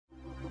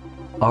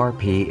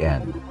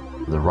RPN,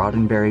 the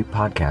Roddenberry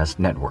Podcast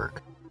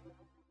Network.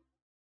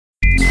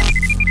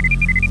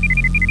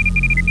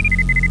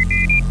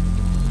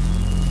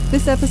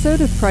 This episode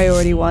of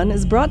Priority One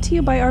is brought to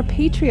you by our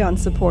Patreon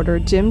supporter,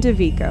 Jim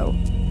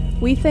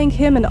DeVico. We thank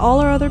him and all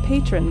our other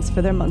patrons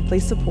for their monthly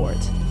support.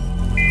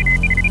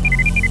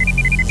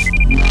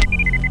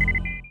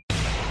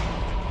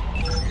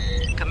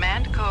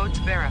 Command codes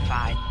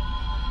verified.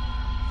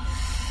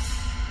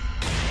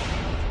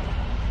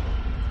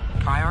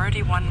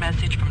 Priority 1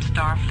 message from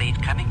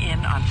Starfleet coming in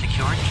on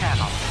secured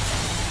channel.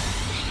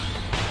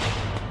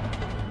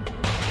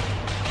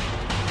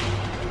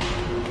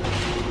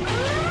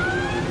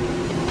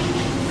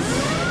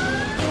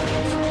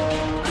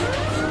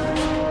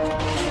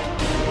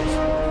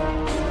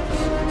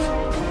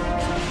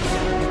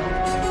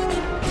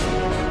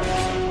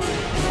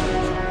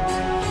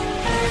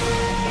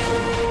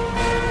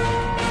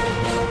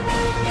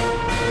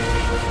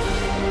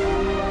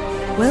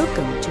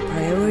 Welcome to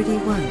Priority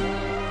One.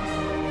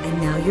 And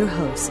now your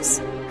hosts.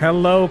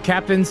 Hello,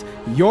 Captains.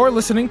 You're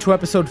listening to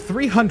episode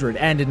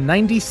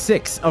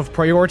 396 of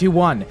Priority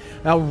One,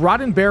 a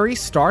Roddenberry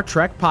Star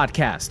Trek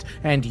podcast,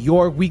 and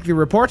your weekly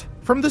report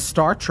from the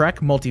Star Trek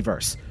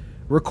multiverse.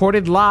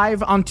 Recorded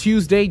live on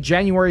Tuesday,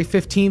 January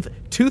 15th,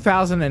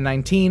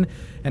 2019,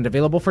 and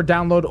available for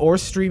download or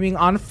streaming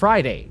on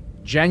Friday,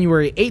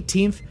 January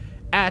 18th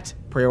at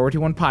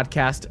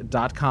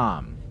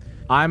PriorityOnePodcast.com.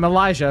 I'm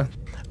Elijah.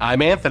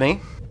 I'm Anthony.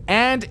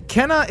 And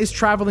Kenna is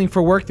traveling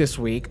for work this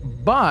week,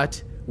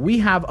 but we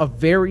have a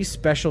very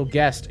special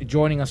guest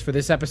joining us for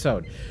this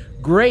episode.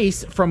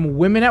 Grace from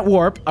Women at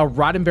Warp, a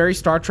Roddenberry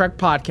Star Trek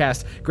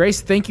podcast.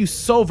 Grace, thank you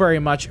so very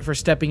much for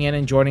stepping in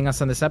and joining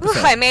us on this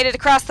episode. I made it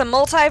across the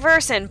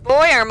multiverse, and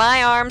boy, are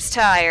my arms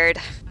tired.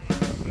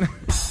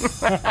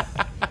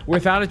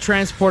 Without a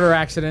transporter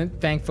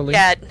accident, thankfully.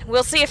 Yeah,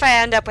 we'll see if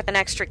I end up with an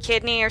extra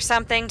kidney or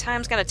something.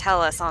 Time's gonna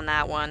tell us on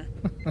that one.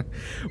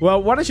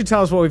 Well, why don't you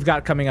tell us what we've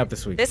got coming up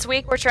this week? This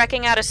week, we're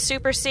checking out a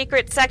super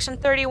secret Section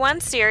 31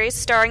 series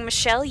starring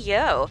Michelle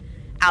Yeoh.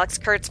 Alex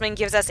Kurtzman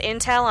gives us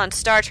intel on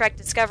Star Trek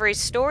Discovery's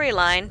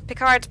storyline,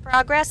 Picard's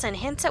progress, and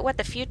hints at what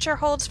the future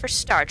holds for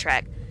Star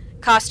Trek.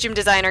 Costume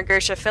designer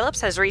Gersha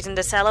Phillips has reason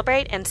to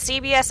celebrate, and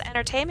CBS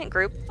Entertainment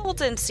Group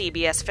folds in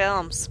CBS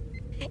Films.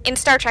 In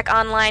Star Trek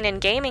Online and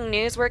gaming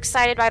news, we're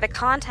excited by the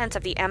contents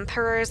of the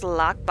Emperor's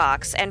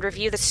Lockbox and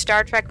review the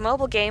Star Trek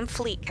mobile game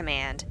Fleet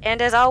Command.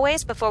 And as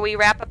always, before we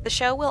wrap up the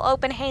show, we'll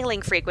open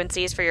hailing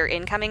frequencies for your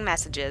incoming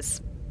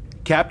messages.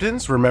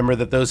 Captains, remember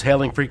that those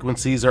hailing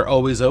frequencies are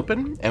always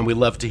open, and we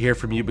love to hear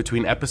from you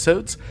between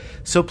episodes,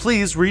 so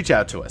please reach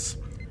out to us.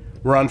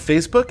 We're on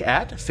Facebook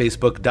at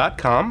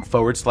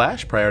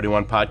facebook.com/Priority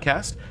One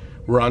Podcast.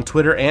 We're on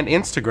Twitter and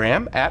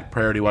Instagram at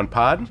Priority One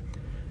Pod.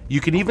 You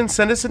can even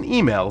send us an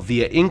email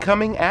via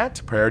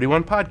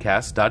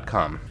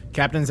incoming@PriorityOnePodcast.com.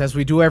 Captains, as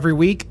we do every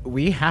week,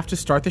 we have to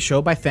start the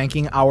show by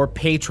thanking our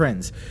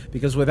patrons,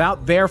 because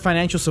without their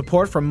financial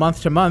support from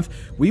month to month,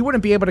 we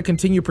wouldn't be able to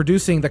continue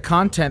producing the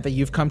content that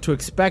you've come to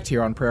expect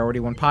here on Priority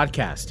One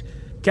Podcast.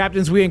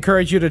 Captains, we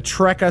encourage you to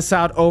trek us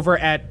out over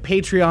at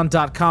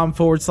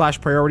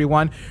patreon.com/Priority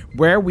One,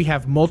 where we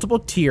have multiple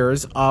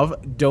tiers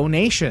of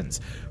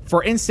donations.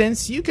 For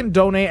instance, you can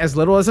donate as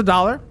little as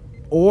 $1,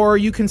 or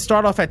you can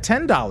start off at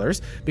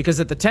 $10, because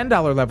at the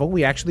 $10 level,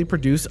 we actually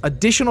produce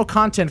additional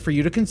content for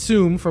you to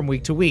consume from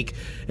week to week,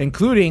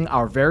 including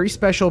our very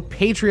special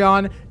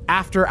Patreon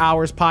After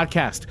Hours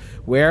podcast,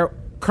 where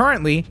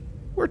currently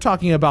we're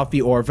talking about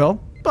the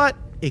Orville, but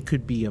it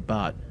could be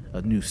about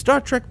a new Star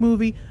Trek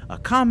movie, a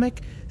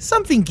comic,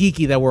 something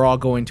geeky that we're all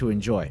going to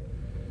enjoy.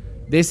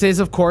 This is,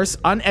 of course,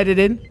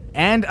 unedited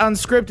and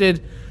unscripted,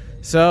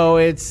 so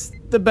it's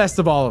the best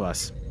of all of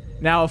us.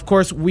 Now, of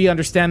course, we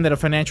understand that a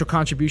financial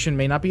contribution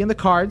may not be in the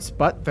cards,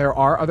 but there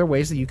are other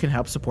ways that you can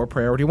help support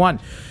Priority One.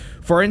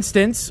 For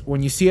instance,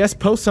 when you see us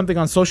post something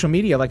on social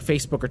media like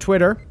Facebook or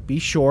Twitter, be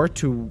sure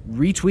to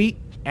retweet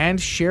and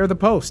share the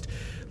post.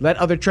 Let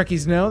other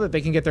Trekkies know that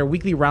they can get their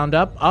weekly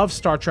roundup of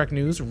Star Trek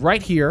news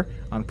right here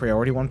on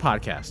Priority One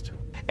Podcast.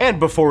 And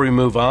before we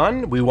move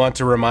on, we want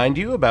to remind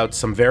you about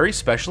some very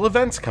special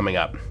events coming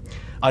up.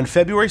 On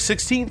February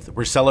 16th,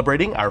 we're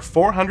celebrating our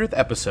 400th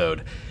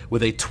episode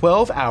with a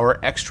 12-hour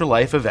Extra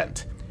Life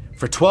event.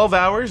 For 12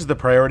 hours, the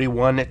Priority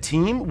One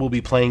team will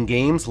be playing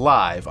games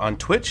live on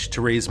Twitch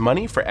to raise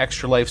money for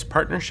Extra Life's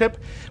partnership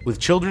with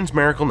Children's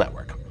Miracle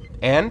Network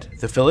and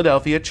the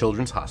Philadelphia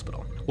Children's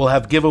Hospital. We'll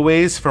have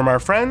giveaways from our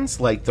friends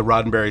like the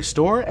Roddenberry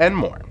Store and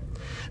more.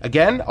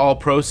 Again, all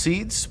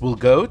proceeds will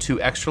go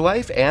to Extra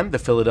Life and the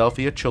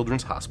Philadelphia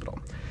Children's Hospital.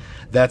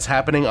 That's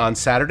happening on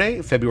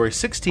Saturday, February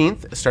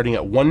 16th, starting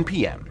at 1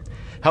 p.m.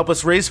 Help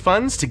us raise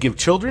funds to give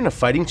children a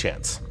fighting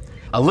chance.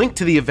 A link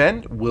to the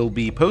event will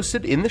be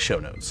posted in the show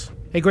notes.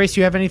 Hey, Grace,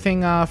 do you have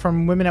anything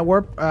from Women at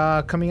Warp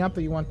coming up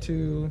that you want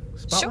to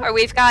spotlight? Sure,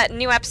 we've got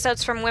new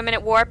episodes from Women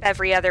at Warp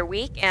every other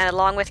week, and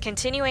along with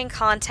continuing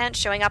content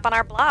showing up on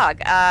our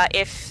blog.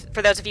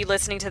 For those of you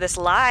listening to this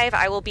live,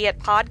 I will be at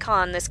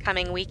PodCon this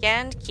coming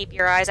weekend. Keep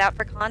your eyes out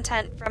for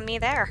content from me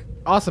there.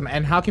 Awesome.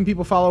 And how can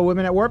people follow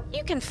Women at Warp?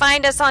 You can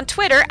find us on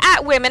Twitter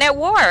at Women at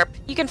Warp.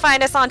 You can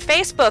find us on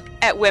Facebook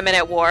at Women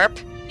at Warp.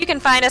 You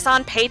can find us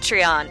on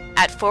Patreon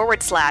at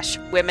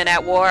 /Women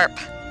at Warp.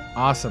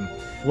 Awesome.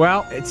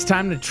 Well, it's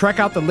time to trek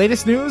out the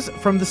latest news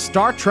from the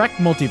Star Trek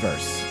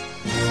multiverse.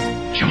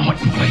 Jim,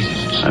 what in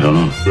places? I don't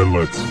know. Then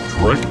let's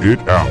trek it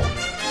out.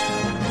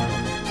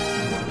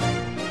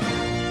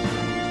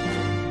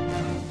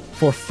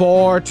 For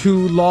far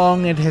too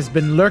long, it has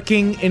been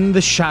lurking in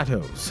the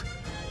shadows.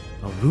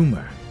 A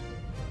rumor.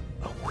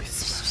 A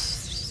whisper.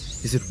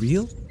 Is it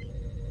real?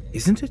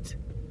 Isn't it?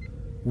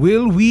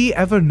 Will we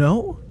ever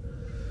know?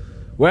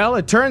 Well,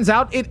 it turns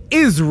out it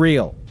is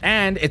real,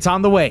 and it's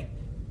on the way.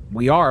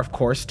 We are, of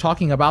course,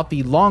 talking about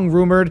the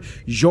long-rumored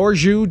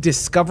Georgiou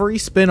Discovery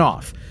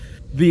spin-off.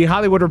 The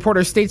Hollywood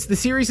Reporter states the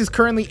series is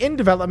currently in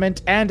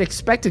development and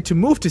expected to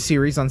move to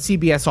series on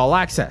CBS All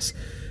Access.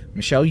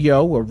 Michelle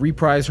Yeoh will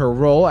reprise her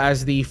role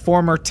as the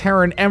former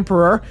Terran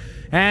Emperor,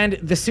 and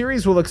the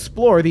series will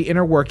explore the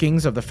inner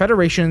workings of the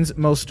Federation's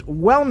most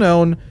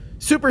well-known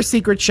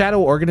super-secret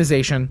shadow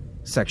organization,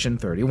 Section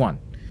 31.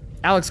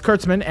 Alex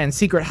Kurtzman and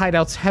Secret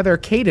Hideout's Heather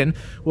Caden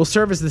will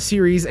serve as the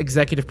series'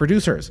 executive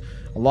producers,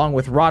 along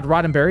with Rod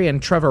Roddenberry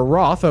and Trevor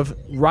Roth of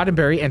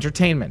Roddenberry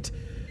Entertainment.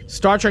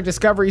 Star Trek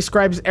Discovery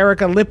scribes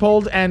Erica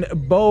Lippold and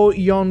Bo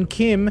Yeon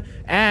Kim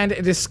and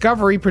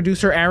Discovery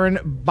producer Aaron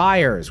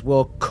Byers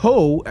will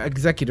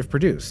co-executive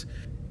produce.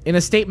 In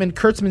a statement,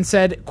 Kurtzman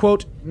said,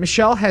 quote,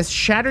 "Michelle has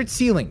shattered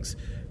ceilings,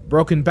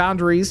 broken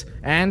boundaries,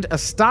 and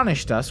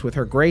astonished us with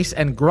her grace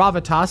and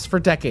gravitas for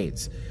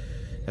decades.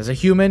 As a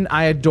human,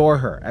 I adore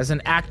her. As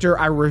an actor,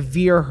 I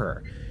revere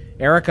her.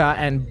 Erica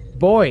and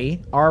Boy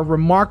are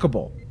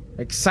remarkable,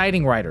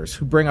 exciting writers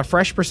who bring a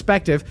fresh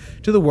perspective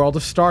to the world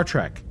of Star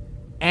Trek.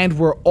 And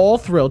we're all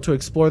thrilled to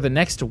explore the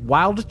next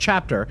wild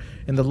chapter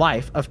in the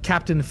life of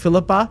Captain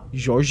Philippa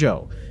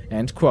Georgiou."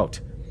 End quote.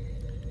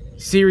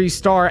 Series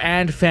star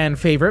and fan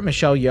favorite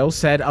Michelle Yeoh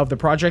said of the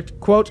project,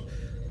 quote,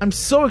 "I'm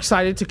so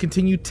excited to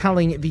continue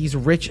telling these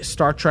rich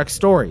Star Trek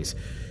stories.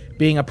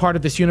 Being a part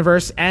of this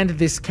universe and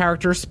this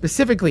character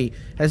specifically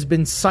has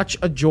been such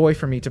a joy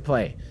for me to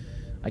play.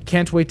 I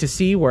can't wait to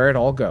see where it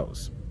all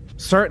goes.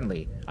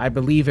 Certainly, I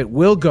believe it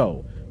will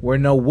go where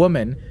no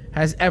woman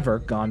has ever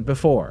gone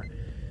before."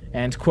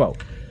 End quote.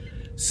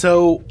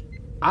 So,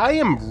 I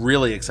am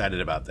really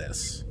excited about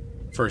this,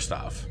 first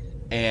off.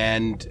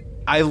 And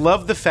I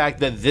love the fact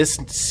that this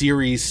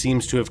series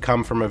seems to have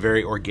come from a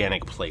very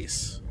organic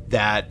place.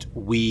 That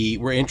we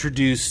were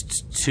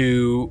introduced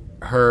to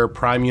her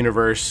Prime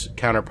Universe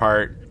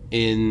counterpart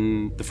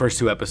in the first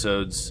 2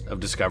 episodes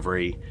of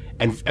Discovery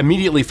and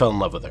immediately fell in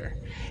love with her.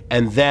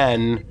 And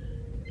then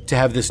to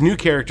have this new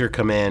character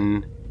come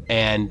in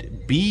and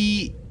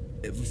be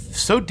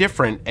so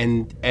different,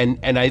 and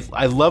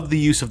I love the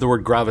use of the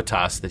word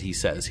gravitas that he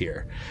says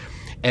here.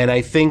 And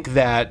I think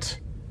that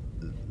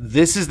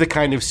this is the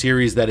kind of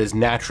series that is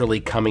naturally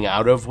coming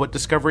out of what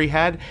Discovery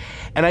had.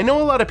 And I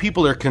know a lot of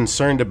people are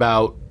concerned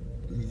about,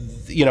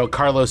 you know,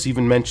 Carlos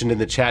even mentioned in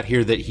the chat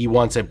here that he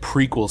wants a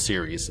prequel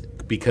series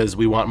because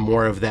we want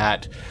more of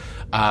that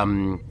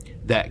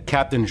that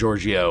Captain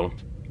Georgiou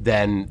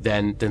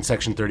than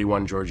Section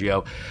 31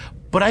 Georgiou.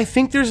 But I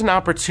think there's an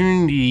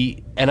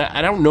opportunity, and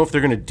I don't know if they're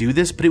going to do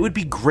this, but it would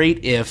be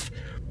great if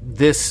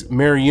this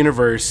Mirror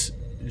Universe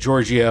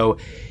Georgiou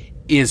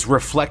is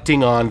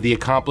reflecting on the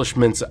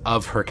accomplishments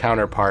of her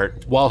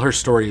counterpart while her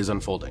story is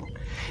unfolding.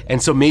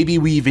 And so maybe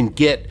we even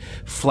get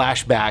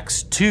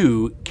flashbacks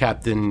to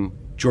Captain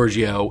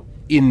Georgiou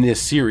in this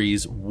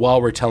series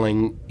while we're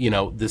telling, you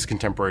know, this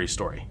contemporary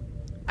story.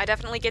 I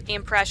definitely get the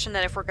impression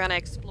that if we're going to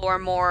explore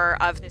more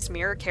of this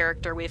mirror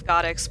character, we've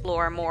got to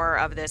explore more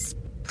of this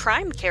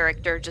Prime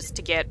character just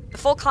to get the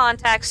full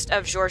context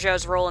of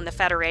Georgiou's role in the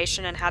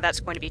Federation and how that's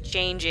going to be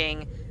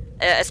changing,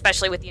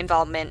 especially with the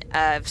involvement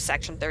of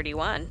Section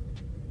 31.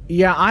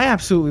 Yeah, I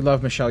absolutely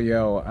love Michelle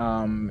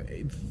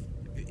Yeoh.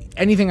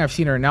 Anything I've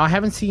seen her. Now, I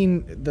haven't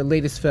seen the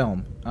latest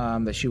film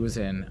that she was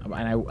in,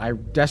 and I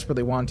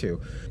desperately want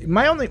to.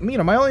 My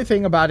only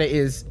thing about it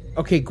is,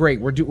 okay, great,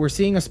 we're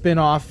seeing a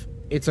spin-off.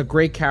 It's a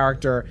great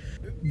character.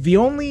 The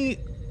only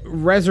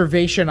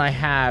reservation I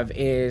have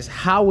is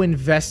how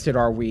invested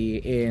are we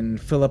in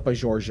Philippa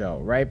Georgiou,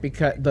 right?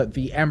 Because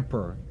the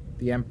emperor,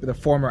 the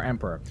former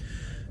emperor.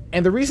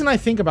 And the reason I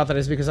think about that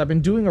is because I've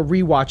been doing a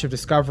rewatch of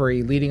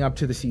Discovery leading up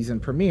to the season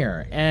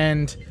premiere,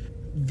 and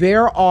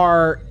there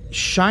are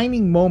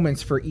shining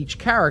moments for each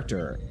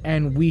character,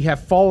 and we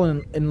have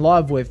fallen in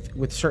love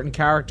with certain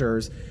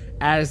characters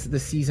as the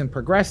season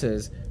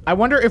progresses. I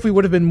wonder if we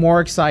would have been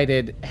more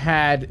excited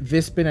had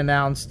this been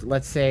announced,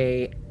 let's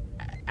say,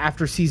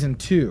 after season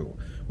 2,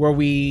 where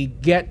we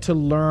get to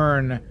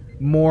learn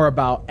more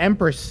about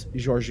Empress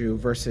Georgiou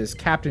versus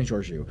Captain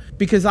Georgiou.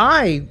 Because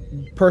I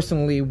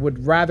personally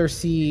would rather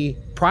see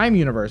Prime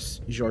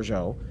Universe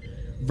Georgiou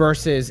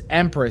versus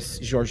Empress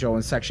Georgiou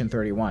in Section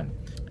 31.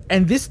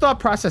 And this thought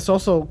process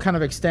also kind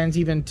of extends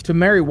even to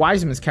Mary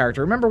Wiseman's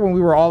character. Remember when we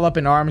were all up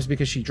in arms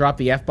because she dropped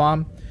the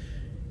F-bomb?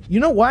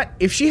 You know what?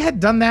 If she had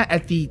done that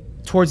at the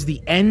towards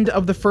the end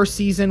of the first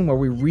season where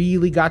we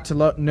really got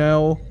to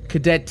know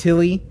Cadet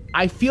Tilly,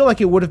 I feel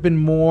like it would have been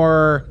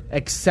more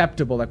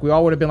acceptable. Like, we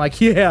all would have been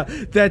like, yeah,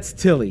 that's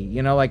Tilly.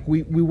 You know, like,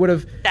 we would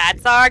have...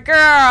 That's our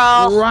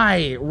girl!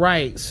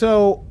 Right.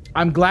 So,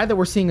 I'm glad that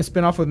we're seeing a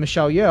spinoff with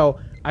Michelle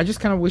Yeoh. I just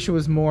kind of wish it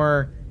was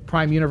more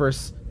Prime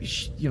Universe,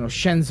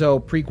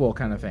 Shenzo prequel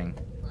kind of thing.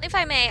 If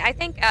I may, I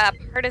think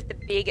part of the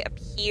big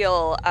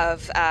appeal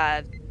of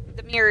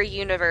the Mirror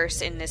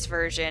Universe in this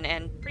version,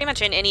 and pretty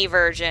much in any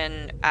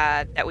version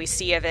that we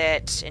see of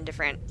it in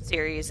different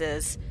series,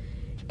 is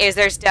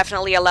there's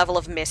definitely a level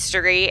of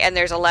mystery, and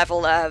there's a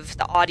level of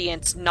the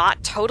audience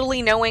not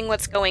totally knowing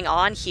what's going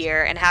on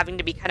here and having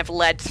to be kind of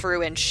led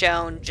through and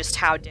shown just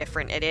how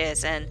different it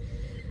is. And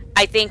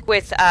I think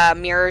with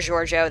Mirror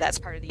Georgiou, that's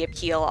part of the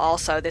appeal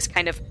also, this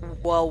kind of,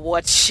 well,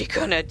 what's she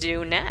gonna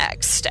do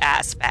next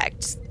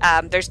aspect.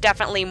 There's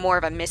definitely more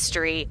of a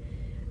mystery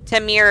to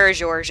Mirror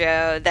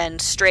Georgiou than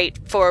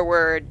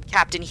straightforward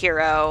Captain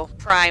Hero,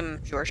 Prime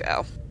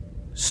Georgiou.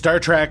 Star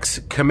Trek's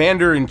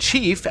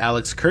Commander-in-Chief,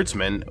 Alex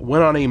Kurtzman,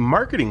 went on a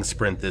marketing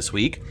sprint this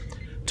week,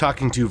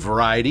 talking to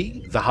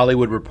Variety, The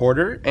Hollywood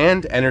Reporter,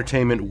 and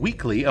Entertainment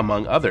Weekly,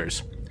 among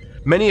others.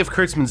 Many of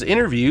Kurtzman's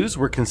interviews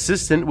were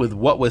consistent with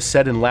what was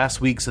said in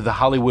last week's The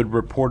Hollywood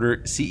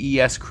Reporter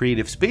CES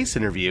Creative Space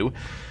interview,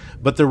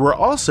 but there were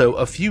also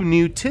a few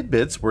new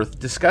tidbits worth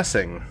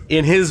discussing.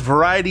 In his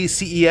Variety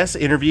CES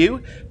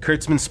interview,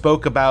 Kurtzman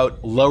spoke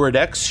about Lower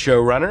Decks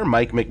showrunner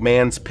Mike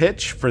McMahon's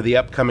pitch for the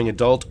upcoming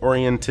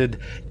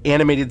adult-oriented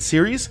animated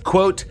series.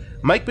 Quote,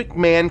 Mike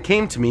McMahon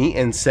came to me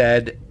and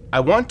said, I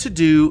want to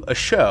do a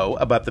show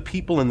about the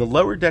people in the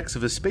lower decks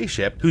of a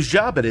spaceship whose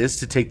job it is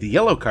to take the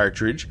yellow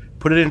cartridge,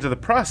 put it into the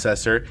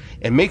processor,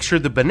 and make sure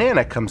the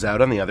banana comes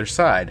out on the other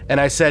side. And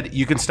I said,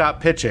 you can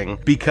stop pitching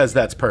because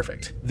that's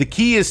perfect. The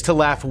key is to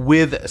laugh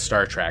with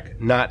Star Trek,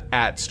 not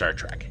at Star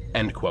Trek.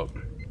 End quote.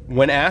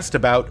 When asked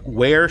about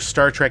where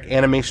Star Trek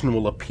animation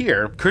will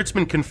appear,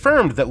 Kurtzman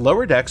confirmed that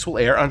Lower Decks will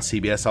air on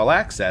CBS All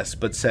Access,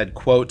 but said,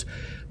 quote,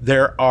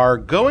 there are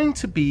going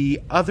to be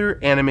other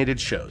animated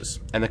shows,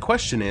 and the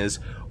question is,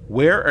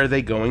 where are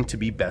they going to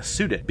be best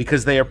suited?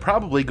 Because they are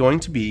probably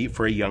going to be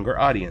for a younger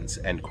audience,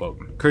 end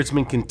quote.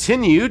 Kurtzman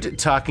continued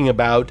talking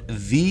about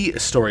the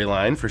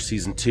storyline for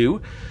Season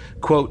 2.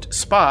 Quote,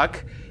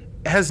 Spock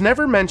has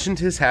never mentioned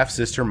his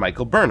half-sister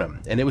Michael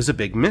Burnham, and it was a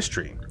big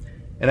mystery.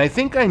 And I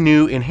think I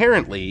knew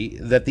inherently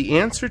that the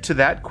answer to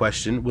that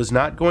question was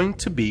not going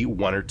to be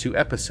 1 or 2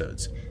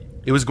 episodes.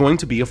 It was going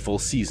to be a full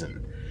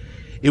season.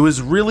 It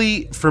was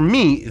really, for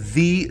me,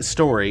 the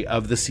story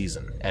of the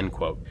season, end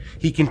quote.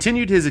 He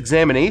continued his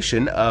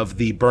examination of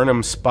the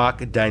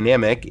Burnham-Spock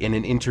dynamic in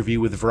an interview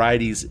with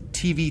Variety's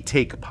TV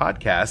Take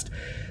podcast,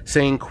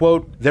 saying,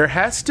 quote, there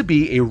has to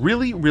be a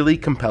really, really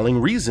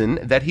compelling reason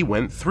that he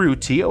went through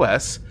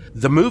TOS,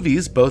 the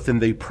movies, both in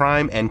the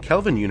Prime and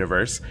Kelvin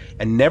universe,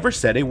 and never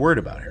said a word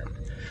about her.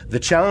 The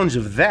challenge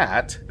of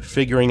that,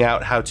 figuring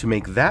out how to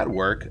make that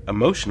work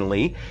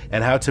emotionally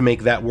and how to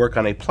make that work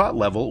on a plot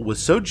level,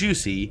 was so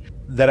juicy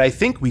that I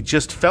think we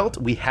just felt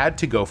we had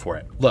to go for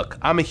it. Look,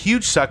 I'm a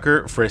huge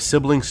sucker for a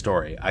sibling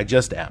story. I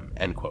just am,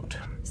 end quote.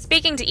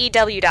 Speaking to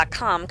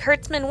EW.com,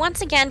 Kurtzman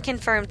once again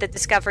confirmed that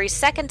Discovery's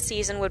second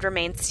season would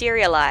remain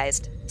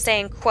serialized,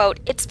 saying,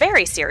 quote, it's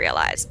very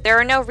serialized. There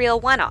are no real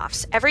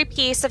one-offs. Every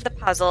piece of the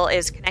puzzle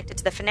is connected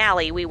to the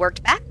finale we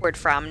worked backward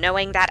from,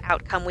 knowing that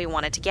outcome we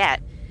wanted to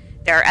get.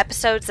 There are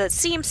episodes that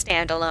seem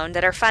standalone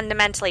that are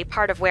fundamentally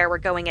part of where we're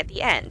going at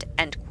the end,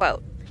 end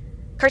quote.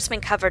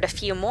 Kurtzman covered a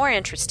few more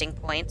interesting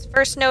points,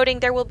 first noting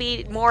there will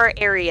be more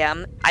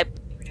Arium. I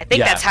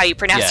think that's how you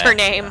pronounce her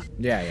name.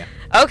 Yeah.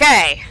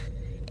 Okay.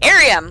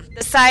 Arium,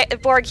 the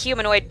cyborg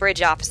humanoid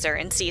bridge officer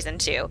in Season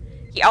 2.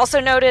 He also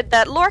noted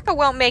that Lorca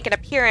won't make an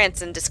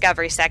appearance in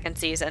Discovery's second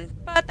season,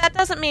 but that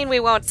doesn't mean we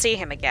won't see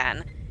him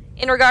again.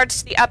 In regards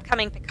to the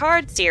upcoming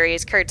Picard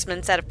series,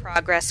 Kurtzman said of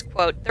progress,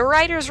 quote, the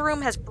writer's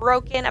room has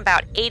broken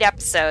about 8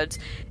 episodes,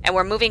 and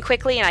we're moving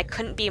quickly and I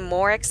couldn't be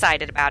more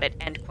excited about it,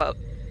 end quote.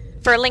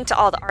 For a link to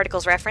all the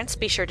articles referenced,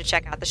 be sure to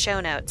check out the show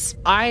notes.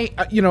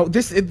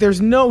 There's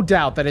no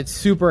doubt that it's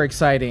super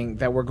exciting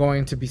that we're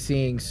going to be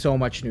seeing so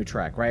much new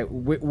Trek, right?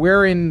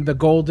 We're in the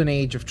golden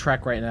age of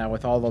Trek right now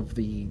with all of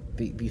the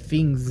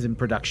things in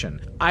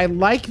production. I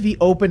like the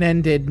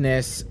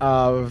open-endedness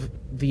of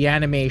the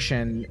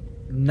animation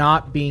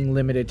not being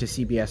limited to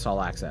CBS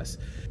All Access.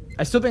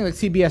 I still think that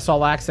CBS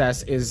All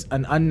Access is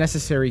an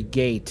unnecessary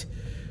gate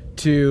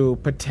to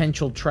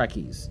potential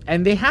Trekkies.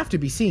 And they have to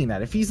be seeing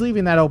that. If he's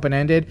leaving that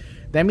open-ended,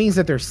 that means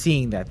that they're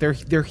seeing that.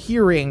 They're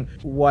hearing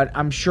what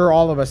I'm sure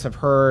all of us have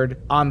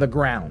heard on the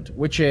ground,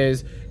 which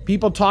is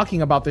people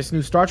talking about this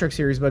new Star Trek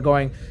series but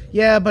going,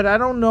 yeah, but I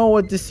don't know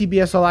what the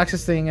CBS All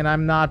Access thing, and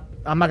I'm not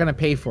going to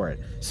pay for it.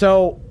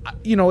 So,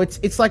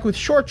 it's like with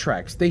short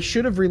treks. They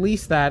should have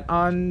released that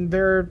on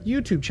their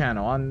YouTube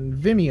channel, on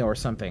Vimeo or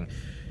something,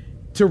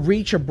 to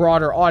reach a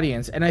broader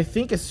audience. And I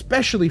think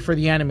especially for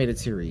the animated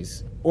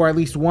series, or at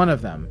least one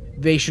of them,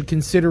 they should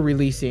consider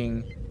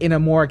releasing in a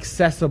more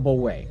accessible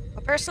way.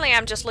 Well, personally,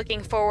 I'm just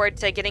looking forward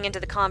to getting into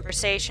the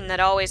conversation that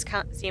always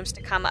seems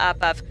to come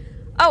up of,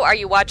 oh, are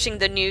you watching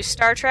the new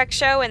Star Trek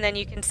show? And then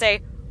you can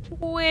say,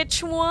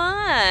 which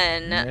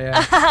one?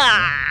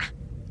 Yeah.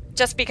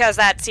 Just because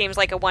that seems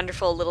like a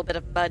wonderful little bit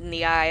of mud in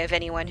the eye of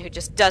anyone who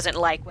just doesn't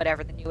like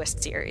whatever the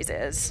newest series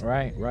is.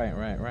 Right.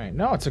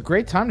 No, it's a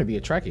great time to be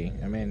a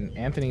Trekkie. I mean,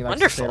 Anthony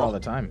likes to say it all the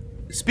time.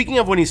 Speaking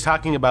of when he's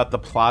talking about the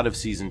plot of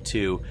season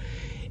 2,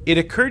 it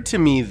occurred to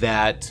me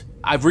that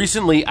I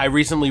recently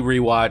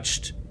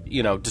rewatched,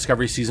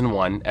 Discovery season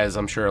 1, as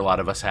I'm sure a lot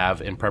of us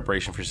have in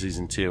preparation for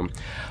season 2.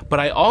 But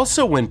I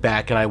also went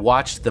back and I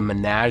watched the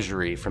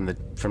Menagerie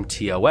from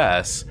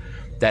TOS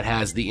that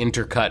has the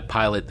intercut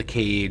pilot, The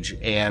Cage,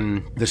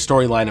 and the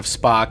storyline of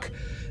Spock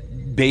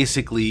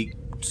basically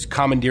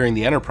commandeering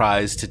the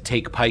Enterprise to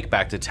take Pike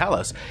back to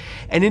Talos.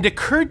 And it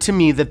occurred to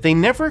me that they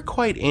never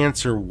quite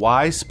answer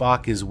why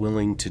Spock is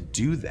willing to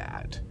do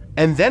that.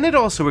 And then it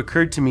also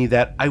occurred to me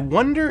that I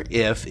wonder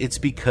if it's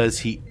because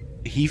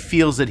he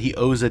feels that he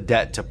owes a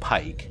debt to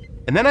Pike.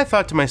 And then I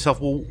thought to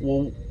myself,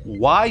 well,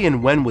 why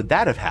and when would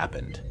that have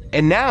happened?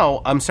 And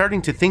now I'm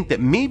starting to think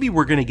that maybe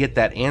we're going to get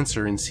that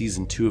answer in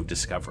season 2 of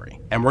Discovery.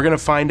 And we're going to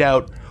find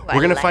out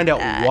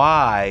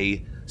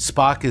why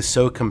Spock is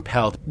so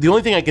compelled. The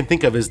only thing I can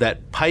think of is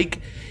that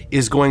Pike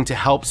is going to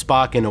help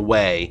Spock in a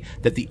way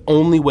that the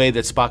only way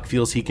that Spock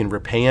feels he can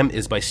repay him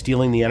is by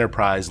stealing the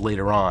Enterprise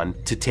later on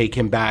to take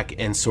him back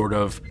and sort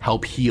of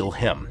help heal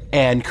him.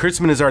 And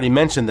Kurtzman has already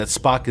mentioned that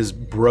Spock is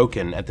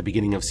broken at the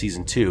beginning of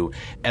season 2,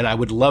 and I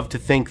would love to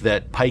think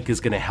that Pike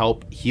is going to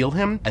help heal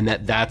him, and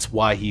that's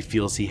why he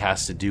feels he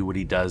has to do what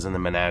he does in the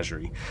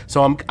Menagerie.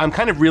 So I'm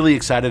kind of really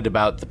excited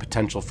about the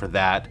potential for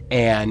that.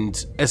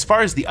 And as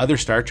far as the other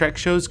Star Trek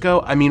shows go,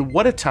 I mean,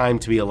 what a time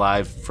to be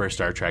alive for a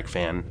Star Trek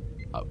fan.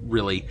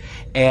 Really.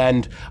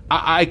 And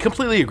I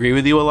completely agree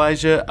with you,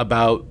 Elijah,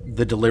 about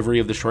the delivery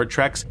of the short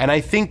treks. And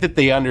I think that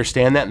they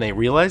understand that and they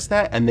realize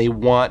that, and they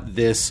want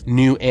this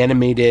new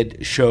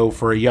animated show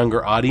for a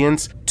younger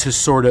audience to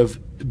sort of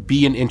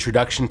be an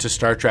introduction to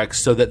Star Trek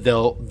so that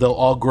they'll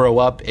all grow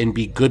up and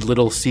be good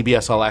little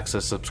CBS All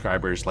Access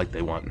subscribers like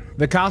they want.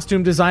 The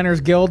Costume Designers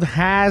Guild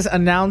has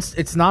announced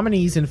its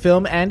nominees in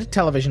film and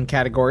television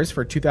categories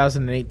for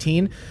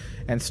 2018.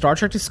 And Star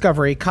Trek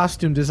Discovery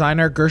costume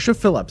designer Gersha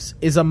Phillips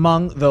is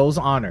among those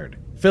honored.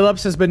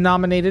 Phillips has been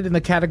nominated in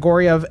the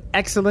category of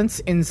Excellence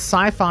in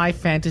Sci-Fi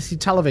Fantasy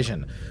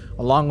Television,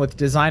 along with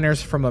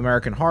designers from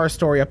American Horror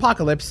Story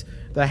Apocalypse,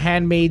 The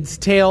Handmaid's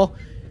Tale,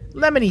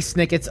 Lemony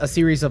Snicket's A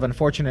Series of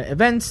Unfortunate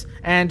Events,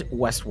 and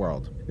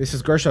Westworld. This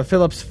is Gersha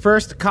Phillips'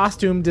 first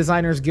Costume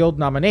Designers Guild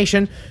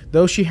nomination,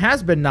 though she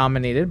has been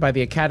nominated by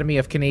the Academy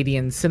of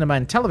Canadian Cinema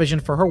and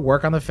Television for her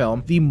work on the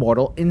film The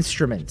Mortal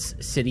Instruments,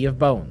 City of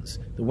Bones.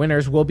 The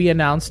winners will be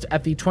announced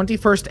at the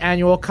 21st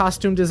Annual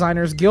Costume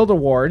Designers Guild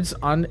Awards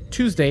on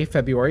Tuesday,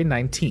 February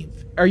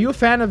 19th. Are you a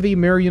fan of the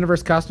Mirror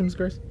Universe costumes,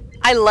 Gers?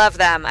 I love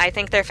them. I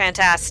think they're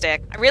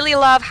fantastic. I really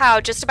love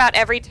how just about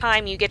every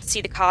time you get to see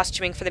the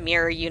costuming for the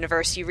Mirror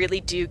Universe, you really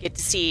do get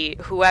to see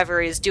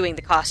whoever is doing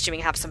the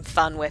costuming have some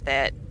fun with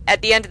it.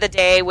 At the end of the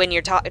day, when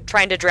you're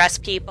trying to dress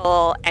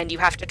people and you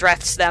have to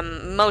dress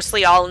them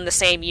mostly all in the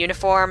same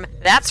uniform,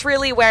 that's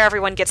really where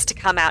everyone gets to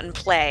come out and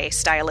play,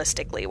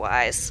 stylistically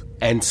wise.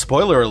 And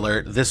spoiler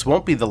alert, this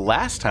won't be the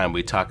last time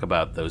we talk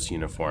about those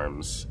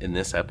uniforms in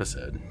this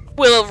episode.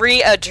 We'll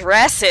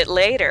readdress it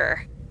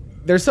later.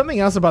 There's something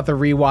else about the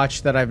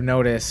rewatch that I've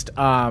noticed.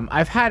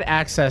 I've had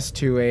access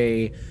to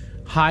a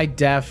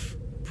high-def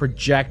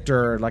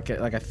projector, like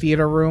a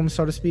theater room,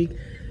 so to speak,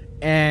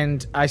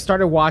 and I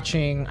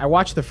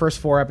watched the first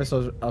 4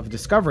 episodes of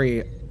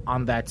Discovery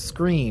on that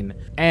screen,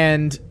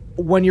 and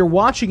when you're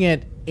watching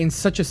it in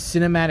such a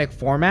cinematic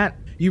format,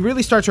 you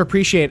really start to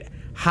appreciate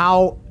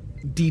how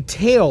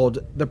detailed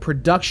the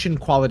production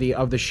quality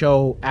of the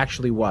show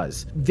actually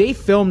was. They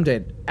filmed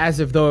it as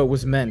if though it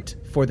was meant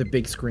for the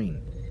big screen.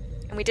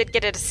 And we did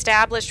get it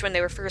established when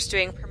they were first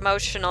doing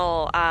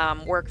promotional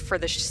work for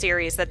the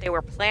series that they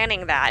were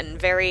planning that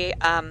and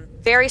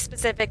very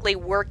specifically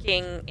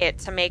working it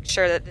to make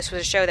sure that this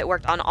was a show that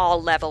worked on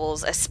all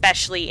levels,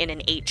 especially in an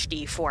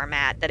HD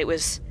format, that it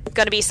was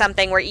going to be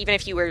something where even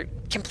if you were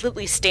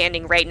completely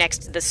standing right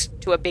next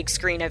to a big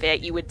screen of it,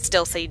 you would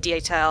still see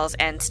details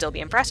and still be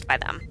impressed by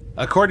them.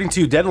 According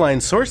to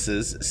Deadline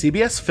sources,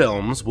 CBS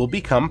Films will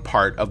become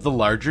part of the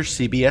larger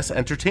CBS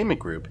Entertainment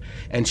Group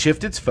and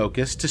shift its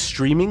focus to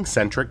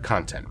streaming-centric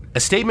content.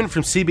 A statement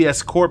from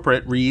CBS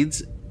Corporate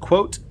reads,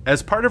 quote,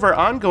 as part of our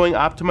ongoing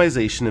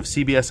optimization of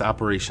CBS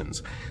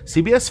operations,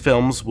 CBS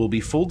Films will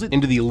be folded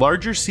into the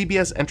larger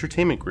CBS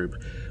Entertainment Group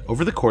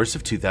over the course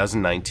of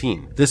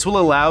 2019. This will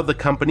allow the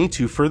company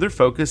to further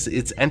focus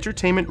its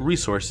entertainment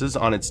resources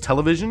on its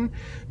television,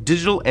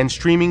 digital, and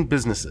streaming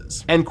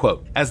businesses. End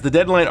quote. As the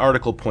Deadline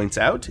article points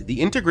out,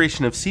 the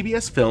integration of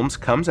CBS Films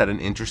comes at an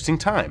interesting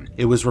time.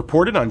 It was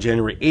reported on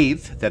January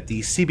 8th that the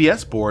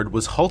CBS board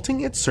was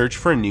halting its search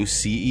for a new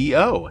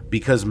CEO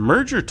because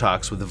merger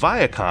talks with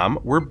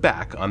Viacom were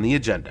back on the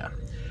agenda.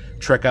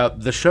 Check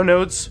out the show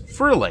notes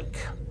for a link.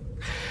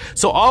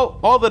 So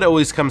all that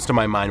always comes to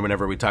my mind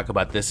whenever we talk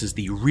about this is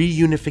the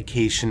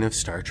reunification of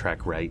Star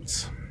Trek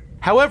rights.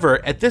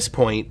 However, at this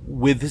point,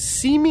 with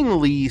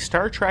seemingly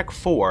Star Trek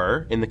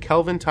IV in the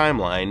Kelvin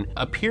timeline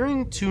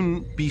appearing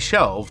to be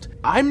shelved,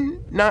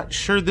 I'm not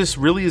sure this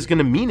really is going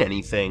to mean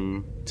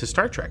anything to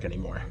Star Trek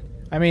anymore.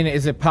 I mean,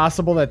 is it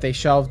possible that they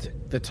shelved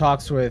the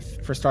talks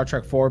for Star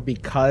Trek IV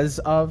because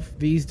of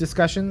these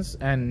discussions?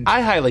 And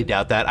I highly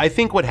doubt that. I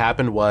think what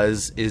happened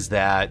is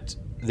that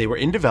they were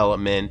in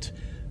development.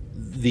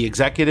 The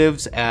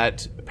executives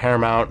at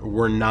Paramount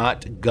were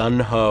not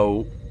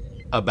gung-ho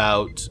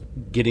about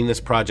getting this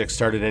project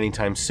started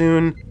anytime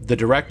soon. The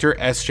director,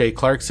 S.J.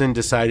 Clarkson,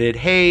 decided,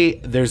 hey,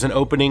 there's an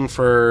opening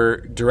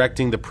for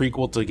directing the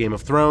prequel to Game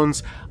of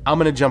Thrones. I'm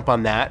going to jump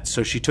on that.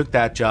 So she took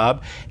that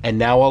job, and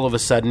now all of a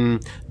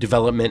sudden,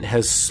 development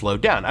has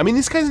slowed down. I mean,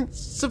 these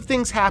kinds of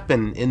things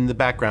happen in the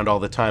background all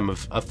the time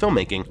of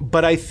filmmaking.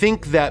 But I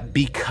think that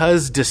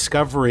because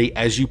Discovery,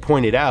 as you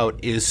pointed out,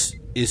 is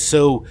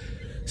so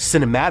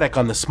cinematic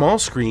on the small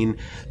screen,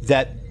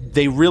 that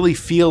they really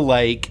feel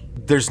like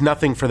there's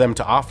nothing for them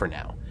to offer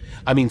now.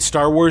 I mean,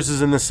 Star Wars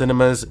is in the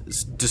cinemas,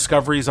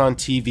 Discovery's on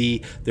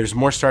TV, there's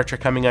more Star Trek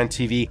coming on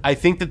TV. I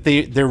think that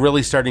they're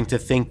really starting to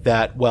think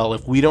that, well,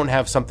 if we don't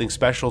have something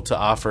special to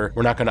offer,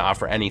 we're not going to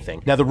offer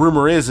anything. Now, the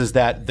rumor is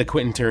that the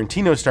Quentin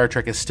Tarantino Star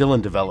Trek is still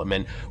in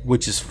development,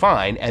 which is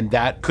fine, and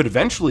that could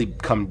eventually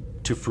come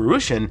to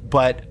fruition.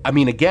 But I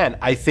mean, again,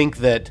 I think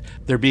that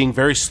they're being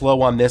very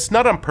slow on this,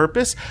 not on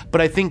purpose, but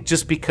I think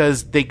just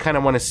because they kind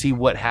of want to see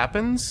what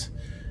happens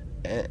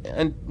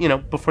and, you know,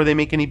 before they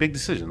make any big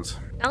decisions.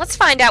 Now let's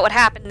find out what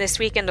happened this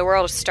week in the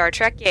world of Star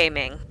Trek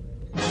gaming.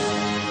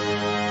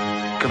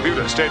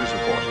 Computer status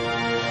report.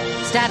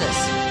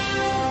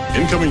 Status.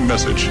 Incoming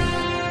message.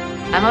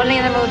 I'm only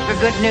in the mood for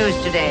good news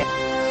today.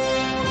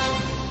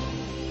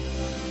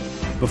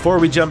 Before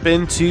we jump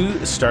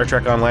into Star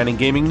Trek Online and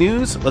gaming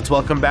news, let's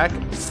welcome back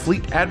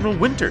Fleet Admiral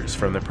Winters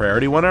from the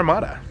Priority One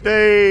Armada.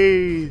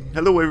 Hey!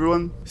 Hello,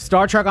 everyone.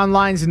 Star Trek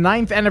Online's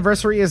 9th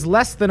anniversary is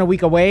less than a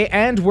week away,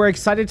 and we're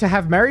excited to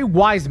have Mary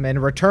Wiseman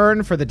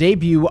return for the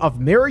debut of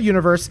Mirror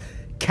Universe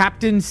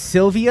Captain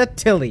Sylvia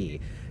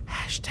Tilly.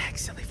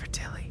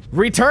 #SillyForTilly.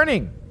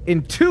 Returning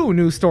in 2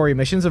 new story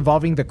missions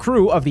involving the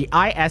crew of the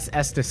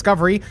ISS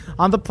Discovery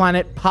on the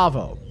planet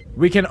Pavo.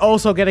 We can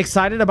also get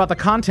excited about the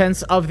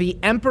contents of the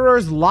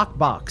Emperor's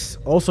Lockbox,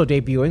 also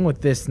debuting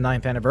with this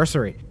 9th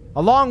anniversary.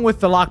 Along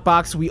with the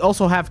Lockbox, we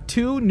also have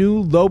 2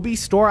 new Lobby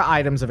store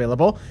items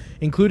available,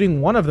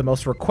 including one of the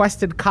most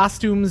requested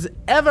costumes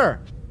ever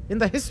in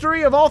the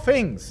history of all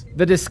things,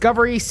 the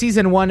Discovery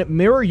Season 1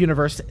 Mirror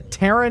Universe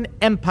Terran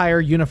Empire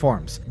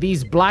uniforms.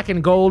 These black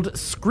and gold,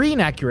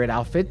 screen-accurate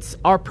outfits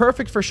are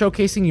perfect for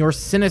showcasing your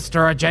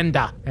sinister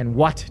agenda. And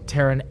what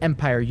Terran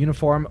Empire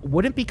uniform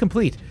wouldn't be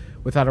complete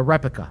without a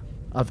replica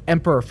of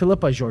Emperor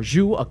Philippa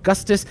Georgiou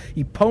Augustus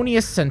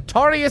Eponius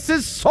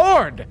Centaurius'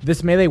 sword?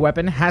 This melee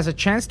weapon has a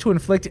chance to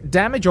inflict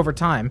damage over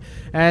time,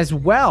 as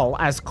well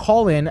as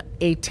call in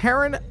a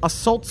Terran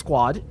assault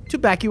squad to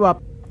back you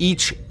up.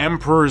 Each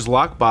Emperor's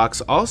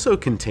Lockbox also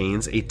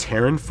contains a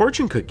Terran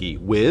fortune cookie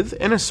with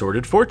an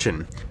assorted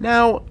fortune.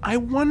 Now, I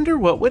wonder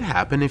what would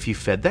happen if you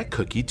fed that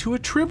cookie to a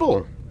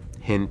Tribble.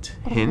 Hint,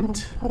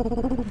 hint.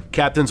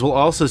 Captains will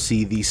also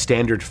see the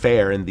standard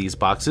fare in these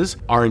boxes: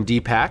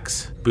 R&D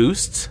packs,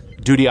 boosts,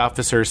 duty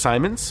officer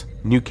assignments,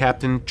 new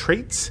captain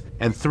traits,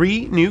 and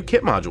 3 new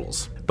kit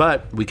modules.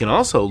 But we can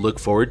also look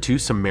forward to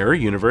some Mirror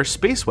Universe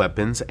space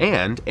weapons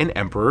and an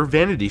Emperor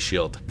Vanity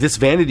Shield. This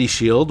Vanity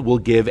Shield will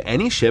give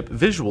any ship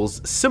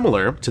visuals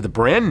similar to the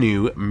brand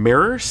new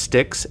Mirror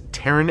Styx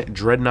Terran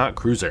Dreadnought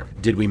Cruiser.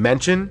 Did we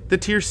mention the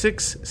Tier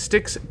 6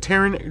 Styx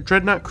Terran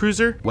Dreadnought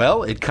Cruiser?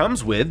 Well, it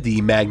comes with the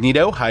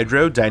Magneto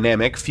Hydro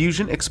Dynamic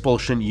Fusion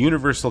Expulsion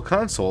Universal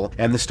Console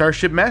and the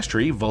Starship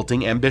Mastery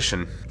Vaulting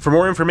Ambition. For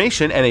more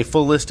information and a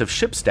full list of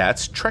ship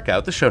stats, check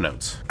out the show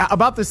notes.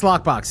 About this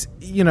lockbox,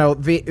 you know,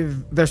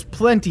 there's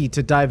plenty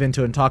to dive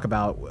into and talk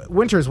about.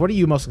 Winters, what are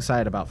you most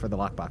excited about for the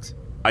lockbox?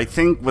 I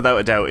think, without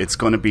a doubt, it's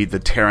going to be the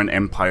Terran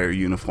Empire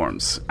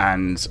uniforms,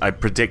 and I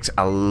predict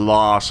a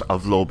lot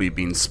of lobby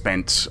being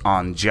spent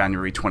on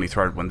January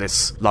 23rd when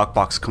this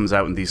lockbox comes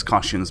out and these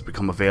costumes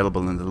become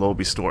available in the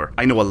lobby store.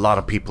 I know a lot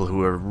of people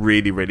who are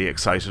really, really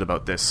excited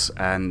about this,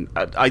 and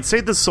I'd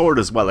say the sword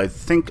as well. I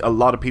think a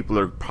lot of people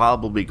are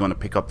probably going to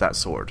pick up that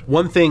sword.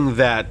 One thing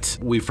that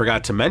we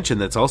forgot to mention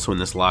that's also in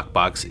this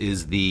lockbox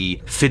is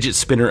the fidget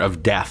spinner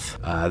of death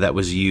that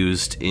was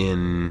used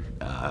in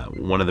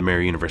one of the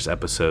Mirror Universe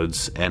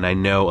episodes. And I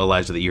know,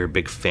 Elijah, that you're a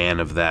big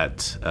fan of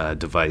that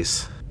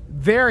device.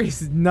 There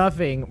is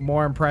nothing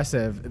more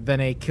impressive than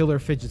a killer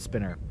fidget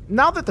spinner.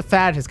 Now that the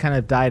fad has kind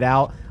of died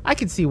out, I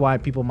can see why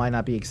people might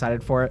not be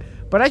excited for it,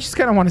 but I just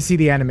kind of want to see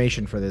the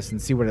animation for this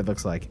and see what it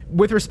looks like.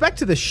 With respect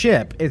to the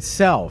ship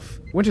itself,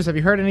 Winters, have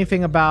you heard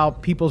anything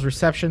about people's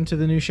reception to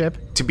the new ship?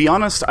 To be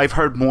honest, I've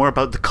heard more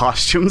about the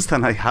costumes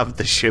than I have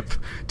the ship,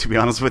 to be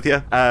honest with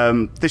you.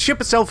 The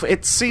ship itself,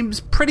 it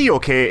seems pretty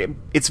okay.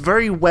 It's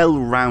very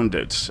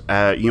well-rounded.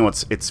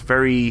 It's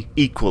very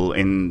equal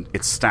in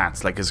its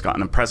stats. Like, it's got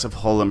an impressive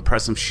hull,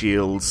 impressive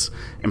shields,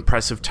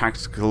 impressive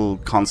tactical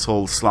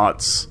console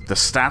slots. The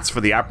stats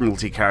for the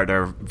Admiralty card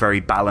are very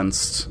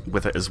balanced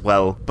with it as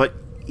well. But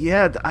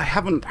yeah, I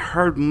haven't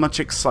heard much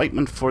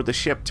excitement for the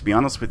ship, to be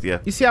honest with you.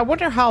 You see, I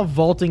wonder how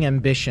Vaulting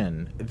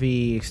Ambition,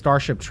 the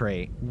starship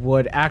trait,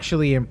 would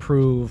actually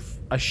improve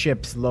a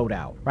ship's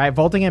loadout, right?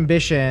 Vaulting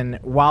Ambition,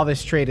 while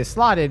this trait is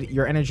slotted,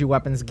 your energy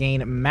weapons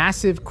gain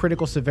massive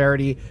critical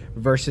severity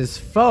versus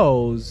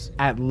foes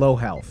at low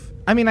health.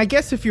 I mean, I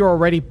guess if you're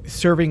already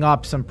serving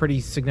up some pretty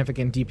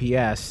significant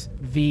DPS,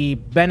 the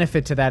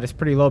benefit to that is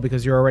pretty low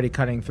because you're already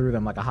cutting through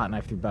them like a hot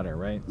knife through butter,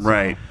 right?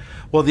 Right.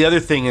 Well, the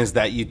other thing is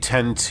that you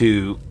tend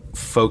to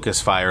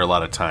focus fire a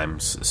lot of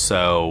times.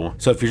 So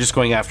if you're just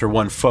going after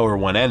one foe or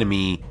one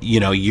enemy,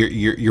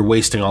 you're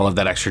wasting all of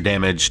that extra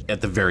damage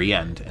at the very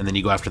end, and then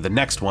you go after the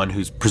next one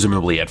who's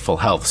presumably at full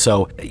health.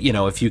 So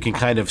if you can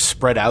kind of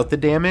spread out the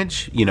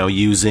damage,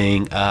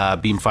 using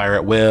beam fire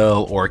at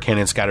will or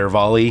cannon scatter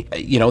volley,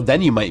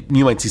 then you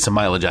might see some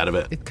mileage out of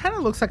it. It kind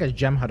of looks like a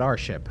Jem'Hadar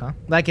ship, huh?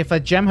 Like if a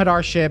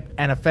Jem'Hadar ship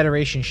and a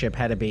Federation ship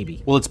had a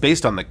baby. Well, it's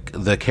based on the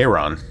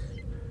Kharon,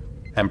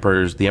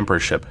 the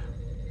Emperor's ship.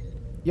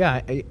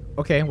 Yeah,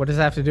 okay. What does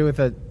that have to do with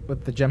the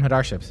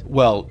Jem'Hadar ships?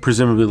 Well,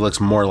 presumably it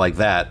looks more like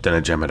that than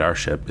a Jem'Hadar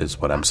ship, is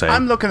what I'm saying.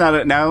 I'm looking at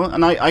it now,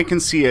 and I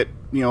can see it,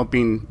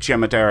 being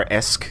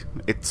Jem'Hadar-esque.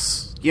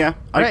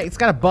 Right, it's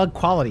got a bug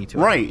quality to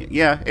it. Right,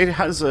 yeah, it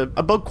has a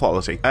bug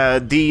quality.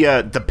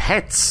 The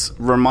pets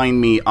remind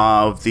me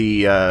of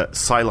the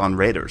Cylon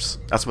Raiders.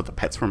 That's what the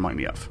pets remind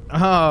me of.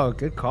 Oh,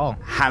 good call.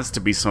 Has to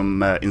be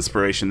some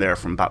inspiration there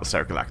from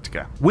Battlestar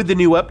Galactica. With the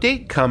new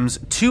update comes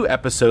 2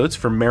 episodes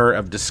for Mirror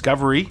of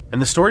Discovery,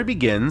 and the story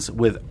begins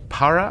with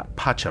Para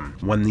Pacham.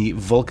 When the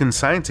Vulcan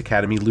Science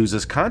Academy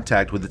loses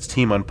contact with its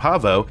team on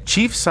Pavo,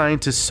 Chief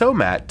Scientist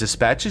Somat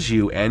dispatches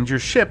you and your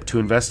ship to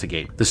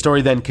investigate. The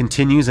story then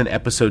continues in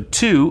Episode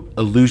 2,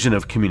 Illusion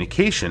of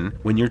Communication,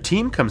 when your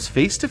team comes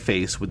face to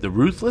face with the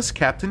ruthless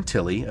Captain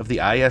Tilly of the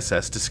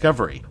ISS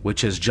Discovery,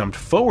 which has jumped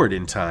forward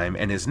in time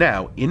and is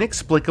now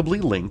inexplicably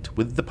linked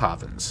with the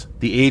Pavans.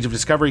 The Age of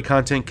Discovery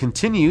content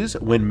continues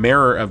when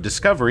Mirror of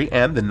Discovery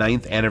and the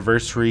 9th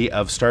anniversary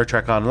of Star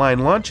Trek Online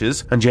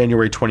launches on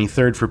January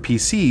 23rd for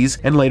PCs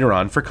and later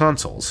on for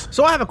consoles.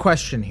 So I have a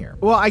question here.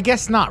 Well, I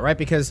guess not, right?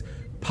 Because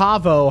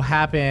Pavo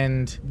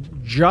happened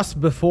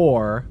just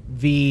before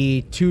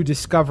the 2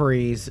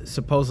 Discoveries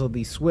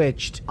supposedly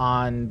switched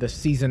on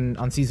season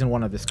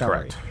 1 of Discovery.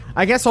 Correct.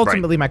 I guess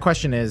ultimately my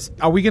question is,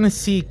 are we going to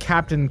see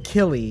Captain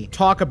Killy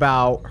talk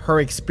about her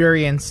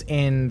experience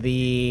in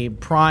the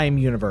Prime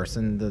universe?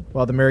 And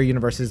the Mirror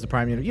universe is the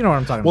Prime universe. You know what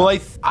I'm talking about? Well,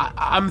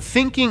 I'm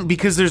thinking,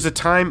 because there's a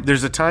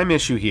time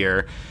issue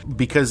here,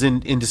 because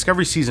in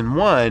Discovery Season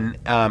 1,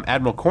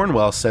 Admiral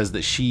Cornwell says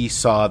that she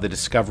saw the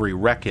Discovery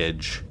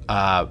wreckage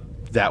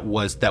that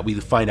we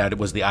find out it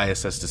was the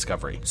ISS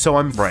Discovery. So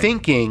I'm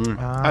thinking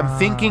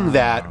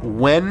that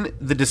when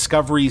the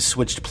Discoveries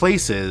switched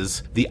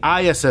places, the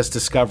ISS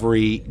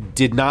Discovery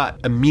did not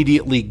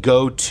immediately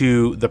go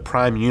to the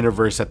Prime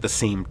universe at the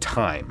same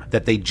time.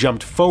 That they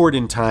jumped forward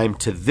in time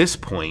to this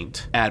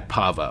point at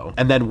Pavo.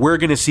 And then we're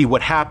going to see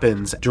what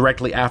happens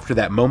directly after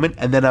that moment.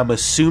 And then I'm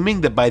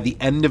assuming that by the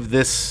end of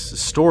this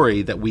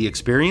story that we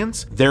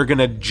experience, they're going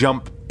to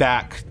jump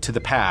back to the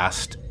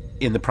past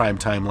in the Prime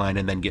timeline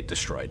and then get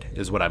destroyed,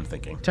 is what I'm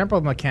thinking.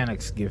 Temporal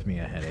mechanics give me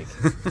a headache.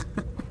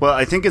 Well,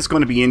 I think it's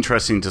going to be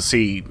interesting to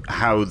see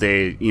how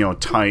they,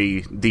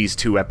 tie these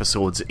 2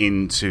 episodes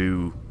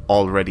into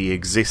already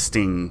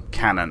existing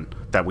canon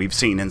that we've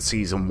seen in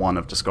Season 1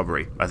 of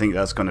Discovery. I think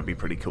that's going to be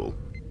pretty cool.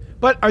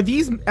 But are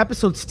these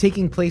episodes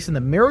taking place in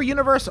the Mirror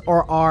universe,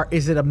 or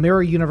is it a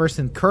Mirror universe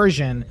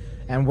incursion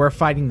and we're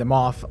fighting them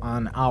off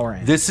on our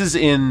end? This is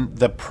in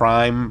the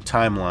Prime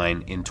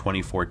timeline in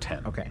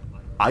 2410. Okay.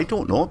 I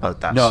don't know about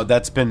that. No,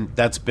 that's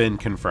been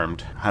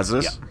confirmed. Has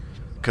it? Yeah.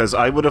 Because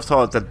I would have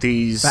thought that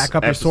these... Back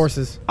up your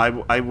sources.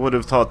 I would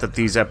have thought that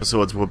these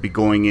episodes would be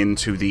going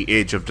into the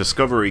Age of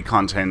Discovery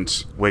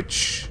content,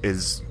 which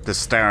is the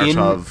start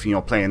of,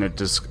 playing a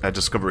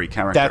Discovery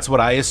character. That's what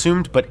I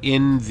assumed, but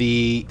in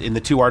the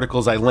 2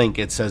 articles I link,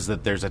 it says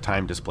that there's a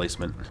time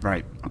displacement.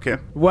 Right. Okay.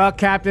 Well,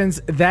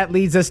 Captains, that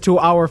leads us to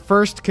our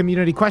first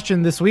community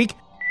question this week.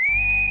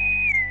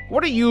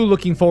 What are you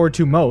looking forward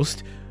to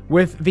most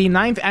with the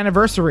 9th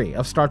anniversary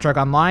of Star Trek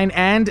Online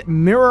and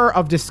Mirror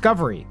of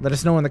Discovery? Let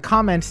us know in the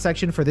comments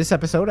section for this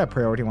episode at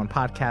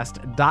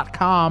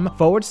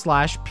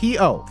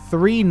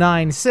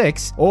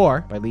PriorityOnePodcast.com/PO396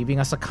 or by leaving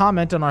us a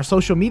comment on our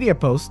social media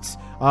posts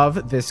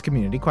of this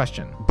community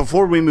question.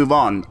 Before we move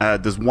on,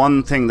 there's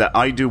one thing that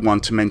I do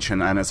want to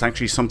mention, and it's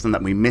actually something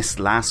that we missed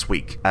last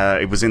week.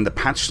 It was in the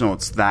patch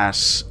notes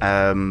that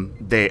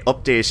they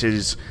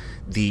updated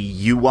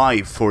the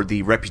UI for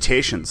the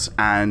reputations,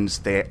 and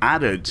they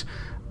added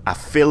a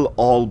fill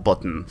all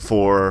button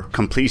for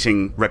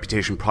completing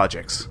reputation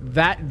projects.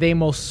 That they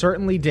most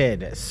certainly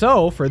did.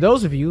 So, for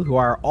those of you who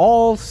are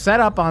all set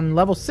up on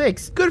level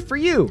 6, good for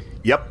you.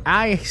 Yep.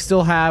 I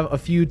still have a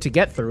few to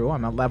get through.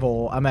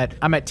 I'm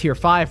at tier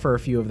 5 for a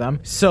few of them.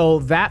 So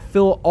that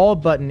fill all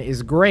button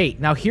is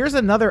great. Now here's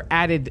another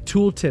added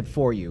tooltip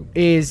for you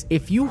is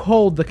if you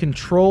hold the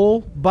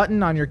control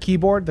button on your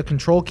keyboard, the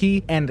control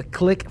key, and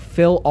click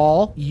fill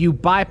all, you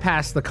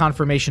bypass the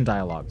confirmation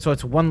dialog. So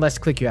it's one less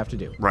click you have to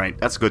do. Right.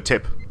 That's a good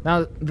tip.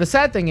 Now the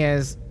sad thing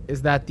is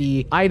that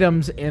the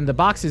items in the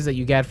boxes that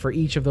you get for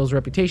each of those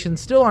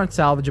reputations still aren't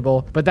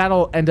salvageable, but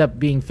that'll end up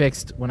being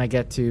fixed when I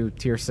get to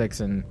tier 6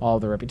 and all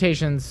the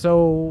reputations,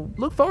 so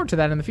look forward to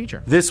that in the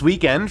future. This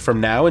weekend,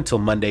 from now until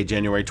Monday,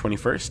 January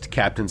 21st,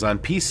 Captains on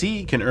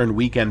PC can earn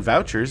weekend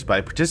vouchers by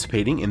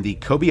participating in the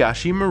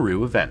Kobayashi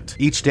Maru event.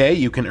 Each day,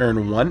 you can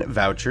earn 1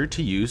 voucher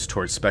to use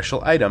towards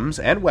special items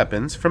and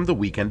weapons from the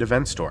weekend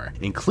event store,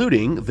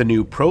 including the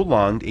new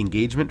Prolonged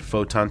Engagement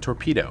Photon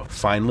Torpedo,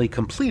 finally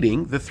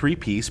completing the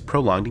 3-piece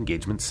Prolonged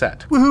Engagement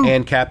set. Woohoo.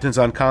 And Captains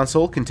on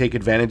Console can take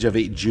advantage of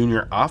a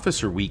Junior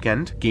Officer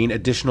Weekend, gain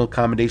additional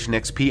Commendation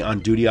XP on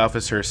Duty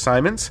Officer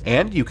assignments,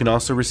 and you can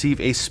also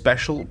receive a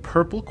special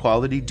Purple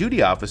Quality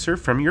Duty Officer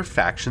from your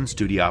faction's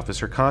Duty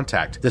Officer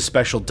contact. The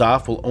special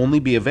DOF will only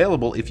be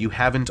available if you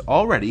haven't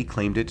already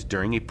claimed it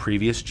during a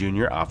previous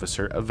Junior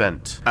Officer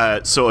event.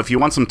 So if you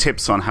want some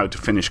tips on how to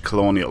finish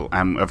Colonial,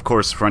 of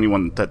course, for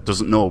anyone that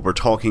doesn't know, we're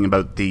talking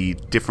about the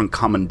different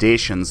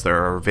commendations that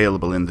are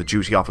available in the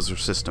Duty Officer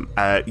system.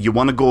 You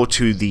want to go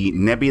to the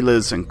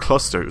nebulas and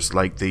clusters,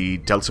 like the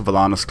Delta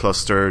Volanus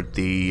cluster,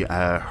 the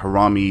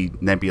Harami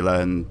Nebula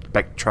and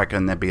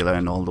Bactraca Nebula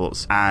and all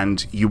those.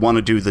 And you want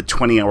to do the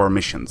 20-hour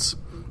missions.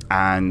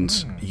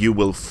 And you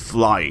will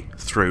fly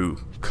through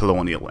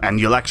Colonial. And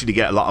you'll actually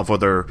get a lot of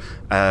other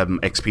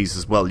XPs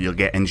as well. You'll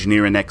get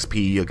Engineering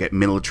XP, you'll get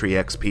Military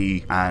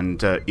XP.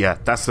 And yeah,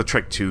 that's the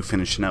trick to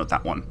finishing out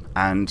that one.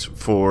 And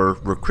for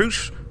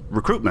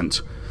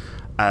recruitment,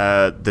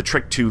 the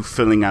trick to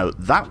filling out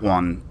that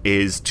one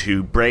is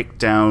to break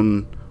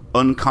down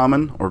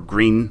uncommon or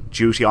green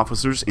duty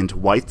officers into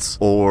whites,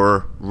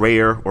 or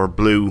rare or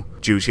blue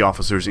duty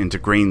officers into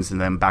greens and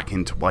then back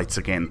into whites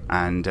again,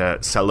 and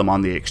sell them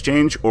on the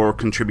exchange or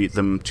contribute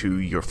them to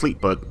your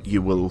fleet. But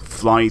you will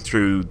fly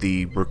through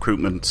the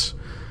recruitment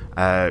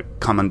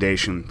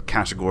commendation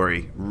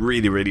category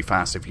really, really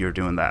fast if you're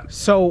doing that.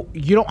 So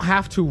you don't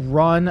have to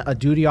run a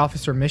duty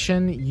officer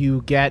mission.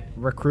 You get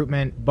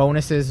recruitment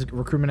bonuses,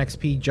 recruitment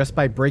XP, just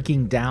by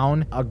breaking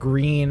down a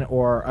green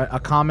or a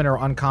common or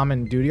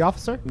uncommon duty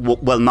officer?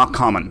 Well, not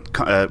common.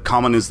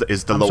 Common is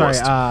the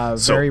lowest. Sorry,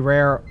 so very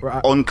rare.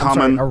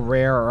 Uncommon. A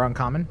rare or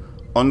uncommon?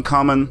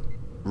 Uncommon,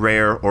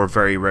 rare, or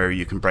very rare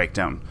you can break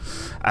down.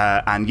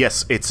 And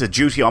yes, it's a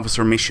duty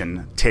officer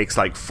mission. Takes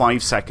like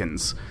 5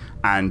 seconds.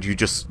 And you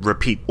just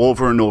repeat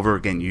over and over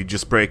again. You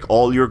just break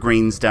all your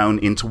greens down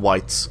into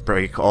whites,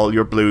 break all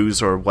your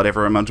blues or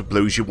whatever amount of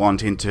blues you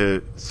want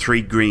into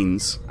 3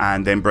 greens,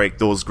 and then break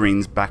those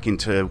greens back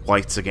into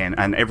whites again.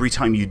 And every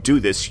time you do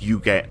this, you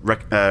get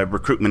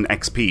recruitment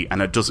XP,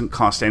 and it doesn't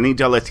cost any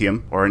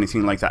dilithium or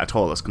anything like that at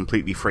all. It's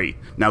completely free.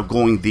 Now,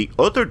 going the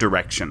other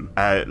direction,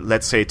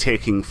 let's say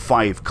taking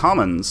 5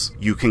 commons,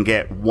 you can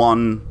get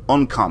 1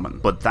 uncommon,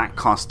 but that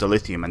costs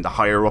dilithium, and the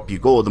higher up you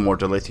go, the more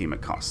dilithium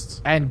it costs.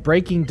 And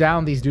breaking down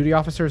these duty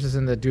officers is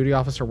in the duty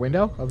officer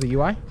window of the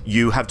UI?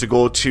 You have to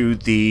go to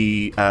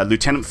the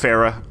Lieutenant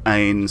Farah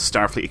in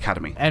Starfleet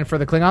Academy. And for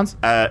the Klingons?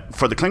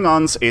 For the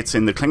Klingons, it's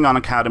in the Klingon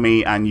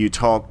Academy, and you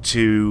talk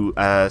to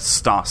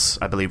Stas,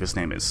 I believe his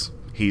name is.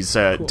 He's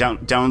cool. down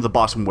at the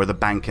bottom where the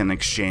bank and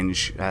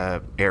exchange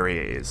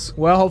area is.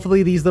 Well,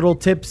 hopefully these little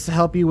tips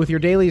help you with your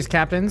dailies,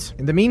 Captains.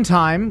 In the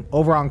meantime,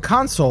 over on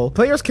console,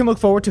 players can look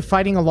forward to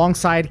fighting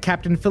alongside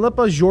Captain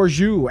Philippa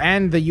Georgiou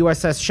and the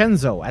USS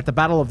Shenzhou at the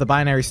Battle of the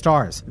Binary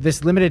Stars.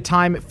 This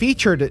limited-time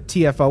featured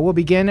TFO will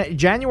begin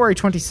January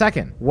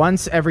 22nd.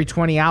 Once every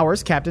 20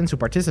 hours, captains who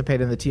participate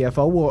in the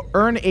TFO will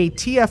earn a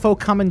TFO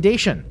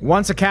commendation.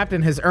 Once a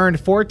captain has earned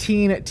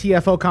 14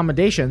 TFO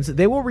commendations,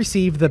 they will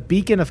receive the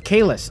Beacon of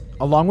Kalis,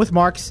 along with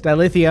marks,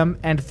 dilithium,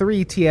 and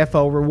 3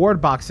 TFO reward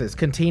boxes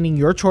containing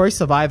your choice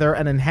of either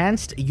an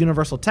enhanced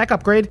universal tech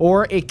upgrade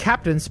or a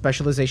captain's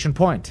specialization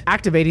point.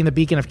 Activating the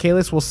Beacon of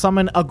Kalis will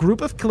summon a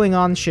group of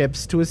Klingon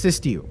ships to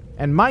assist you.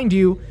 And mind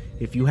you,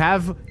 if you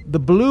have the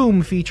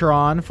bloom feature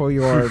on for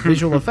your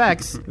visual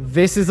effects,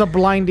 this is a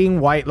blinding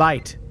white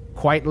light.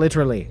 Quite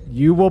literally.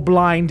 You will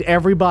blind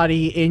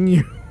everybody in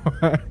you.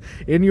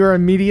 In your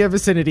immediate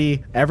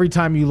vicinity every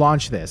time you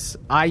launch this.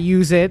 I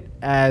use it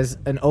as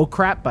an oh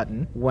crap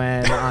button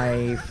when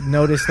I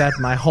notice that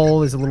my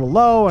hull is a little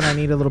low and I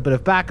need a little bit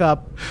of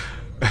backup.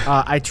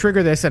 I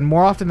trigger this, and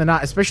more often than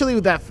not, especially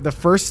with the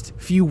first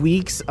few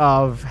weeks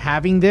of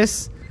having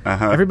this,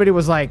 everybody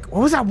was like,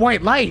 what was that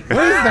white light?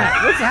 What is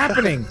that? What's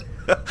happening?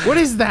 What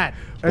is that?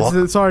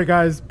 Sorry,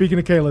 guys. Speaking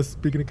of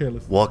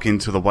Kalis. Walk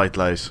into the white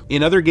light.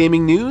 In other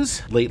gaming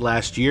news, late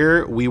last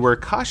year, we were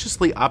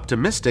cautiously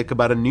optimistic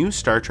about a new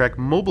Star Trek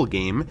mobile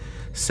game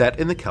set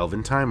in the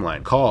Kelvin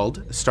timeline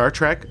called Star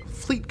Trek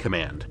Fleet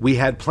Command. We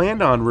had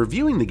planned on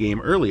reviewing the game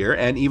earlier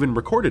and even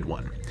recorded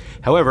one.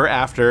 However,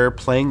 after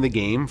playing the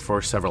game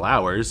for several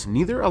hours,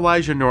 neither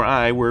Elijah nor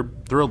I were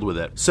thrilled with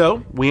it.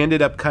 So, we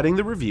ended up cutting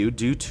the review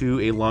due to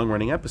a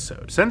long-running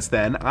episode. Since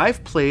then,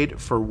 I've played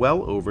for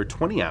well over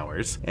 20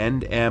 hours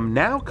and am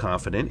now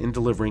confident in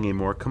delivering a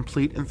more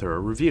complete and thorough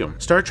review.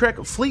 Star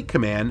Trek Fleet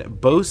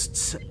Command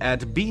boasts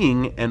at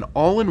being an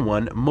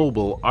all-in-one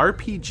mobile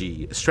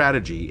RPG,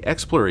 strategy,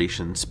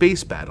 exploration,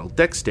 space battle,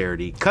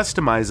 dexterity,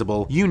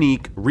 customizable,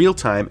 unique,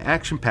 real-time,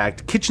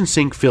 action-packed, kitchen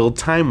sink-filled,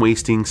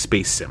 time-wasting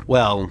space sim.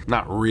 Well,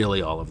 not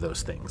really all of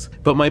those things.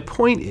 But my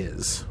point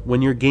is,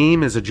 when your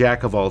game is a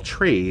jack of all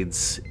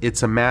trades,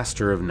 it's a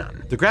master of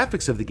none. The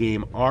graphics of the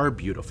game are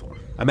beautiful.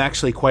 I'm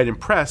actually quite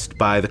impressed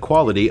by the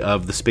quality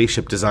of the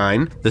spaceship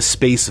design, the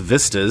space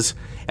vistas,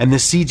 and the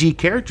CG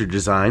character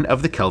design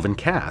of the Kelvin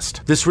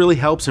cast. This really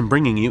helps in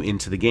bringing you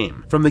into the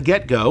game. From the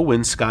get-go,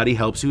 when Scotty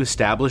helps you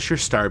establish your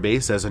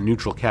starbase as a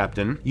neutral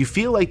captain, you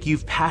feel like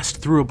you've passed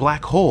through a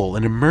black hole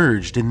and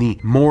emerged in the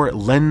more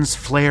lens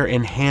flare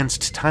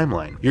enhanced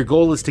timeline. Your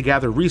goal is to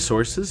gather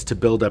resources to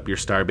build up your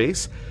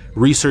starbase,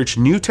 research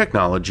new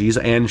technologies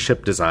and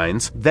ship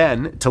designs,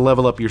 then to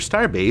level up your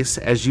starbase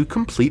as you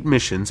complete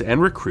missions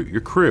and recruit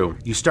your crew.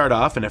 You start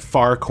off in a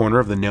far corner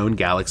of the known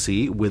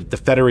galaxy with the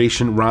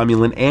Federation,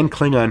 Romulan, and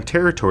Klingon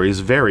territories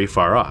very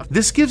far off.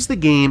 This gives the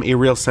game a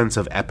real sense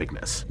of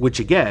epicness, which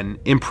again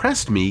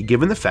impressed me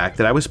given the fact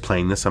that I was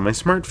playing this on my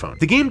smartphone.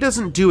 The game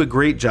doesn't do a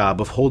great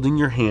job of holding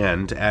your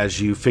hand as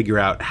you figure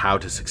out how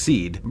to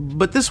succeed,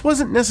 but this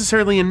wasn't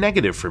necessarily a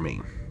negative for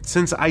me,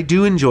 since I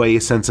do enjoy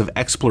a sense of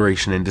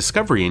exploration and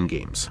discovery in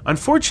games.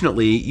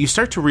 Unfortunately, you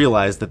start to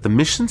realize that the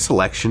mission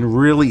selection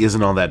really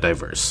isn't all that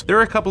diverse. There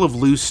are a couple of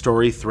loose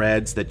story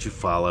threads that you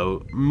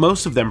follow,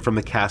 most of them from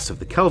the cast of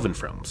the Kelvin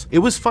films. It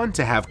was fun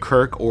to have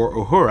Kirk or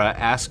Uhura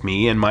ask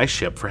me and my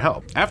ship for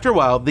help. After a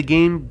while, the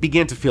game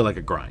began to feel like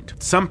a grind.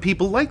 Some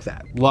people like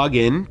that. Log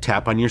in,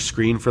 tap on your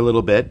screen for a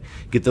little bit,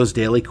 get those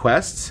daily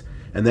quests,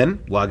 and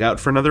then log out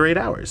for another 8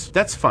 hours.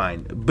 That's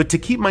fine, but to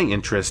keep my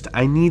interest,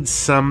 I need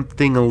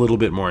something a little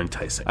bit more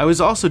enticing. I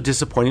was also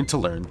disappointed to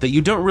learn that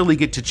you don't really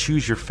get to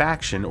choose your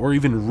faction or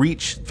even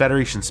reach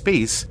Federation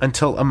space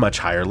until a much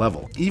higher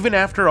level. Even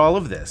after all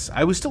of this,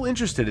 I was still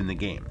interested in the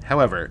game.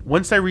 However,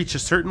 once I reached a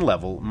certain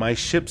level, my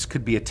ships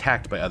could be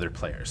attacked by other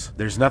players.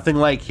 There's nothing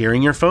like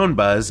hearing your phone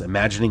buzz,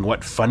 imagining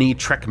what funny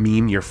Trek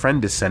meme your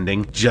friend is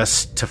sending,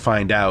 just to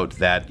find out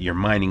that your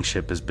mining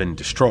ship has been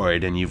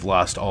destroyed and you've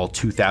lost all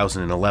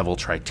 2,000 in a level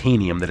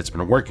tritanium that it's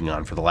been working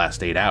on for the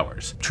last 8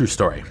 hours. True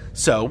story.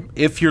 So,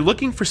 if you're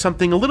looking for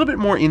something a little bit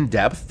more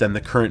in-depth than the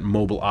current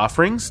mobile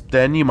offerings,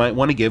 then you might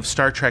want to give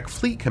Star Trek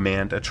Fleet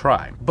Command a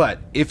try.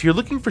 But if you're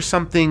looking for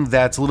something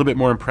that's a little bit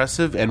more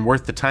impressive and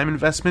worth the time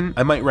investment,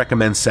 I might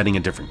recommend setting a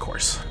different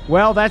course.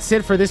 Well, that's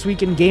it for this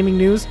week in gaming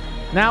news.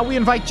 Now we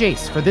invite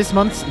Jace for this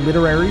month's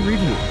literary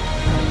review.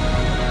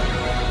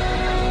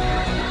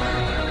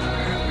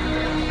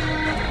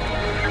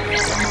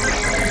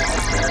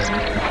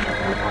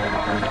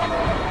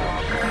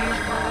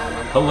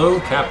 Hello,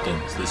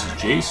 Captains. This is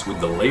Jace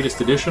with the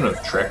latest edition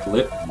of Trek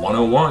Lit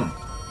 101.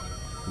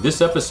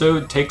 This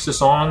episode takes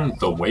us on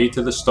The Way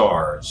to the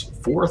Stars,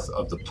 fourth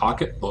of the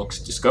Pocket Books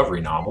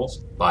Discovery novels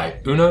by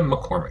Una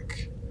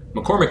McCormack.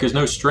 McCormack is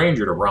no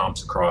stranger to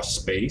romps across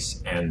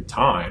space and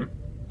time,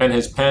 and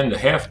has penned a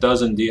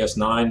half-dozen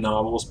DS9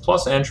 novels,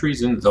 plus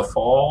entries in The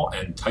Fall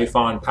and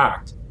Typhon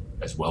Pact,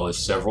 as well as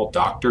several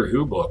Doctor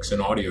Who books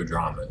and audio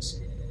dramas.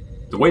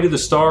 The Way to the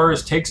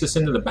Stars takes us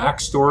into the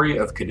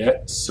backstory of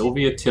Cadet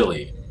Sylvia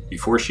Tilly,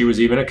 before she was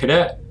even a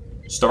cadet,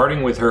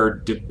 starting with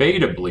her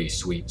debatably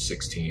sweet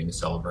 16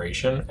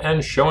 celebration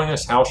and showing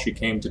us how she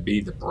came to be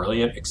the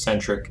brilliant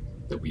eccentric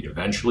that we'd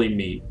eventually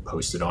meet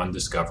posted on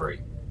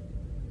Discovery.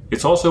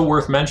 It's also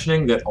worth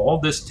mentioning that all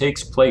this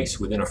takes place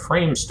within a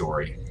frame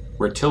story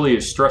where Tilly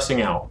is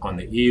stressing out on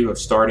the eve of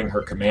starting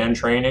her command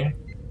training,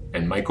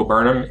 and Michael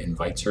Burnham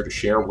invites her to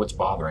share what's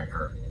bothering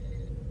her.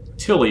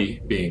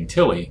 Tilly, being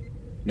Tilly,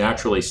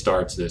 naturally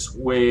starts this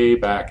way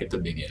back at the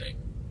beginning.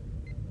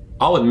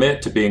 I'll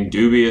admit to being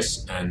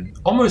dubious and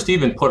almost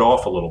even put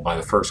off a little by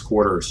the first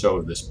quarter or so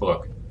of this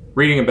book.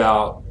 Reading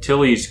about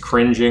Tilly's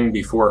cringing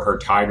before her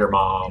tiger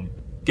mom,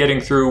 getting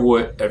through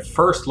what at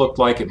first looked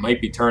like it might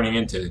be turning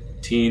into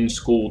teen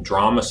school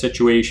drama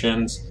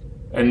situations,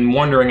 and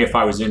wondering if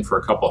I was in for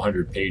a couple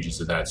hundred pages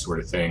of that sort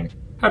of thing,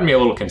 had me a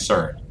little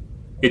concerned.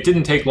 It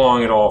didn't take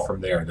long at all from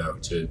there, though,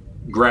 to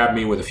grab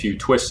me with a few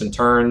twists and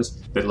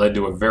turns that led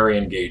to a very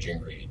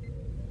engaging read.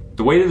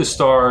 The Way to the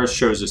Stars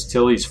shows us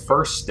Tilly's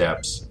first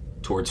steps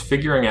towards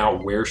figuring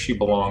out where she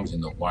belongs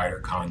in the wider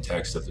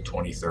context of the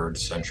 23rd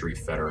Century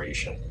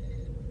Federation,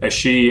 as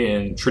she,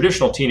 in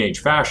traditional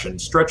teenage fashion,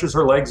 stretches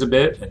her legs a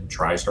bit and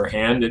tries her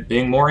hand at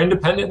being more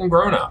independent and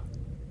grown-up.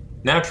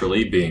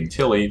 Naturally, being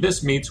Tilly,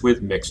 this meets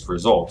with mixed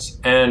results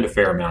and a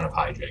fair amount of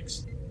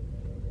hijinks.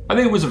 I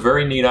think it was a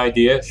very neat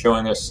idea,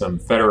 showing us some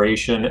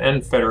Federation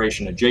and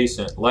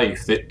Federation-adjacent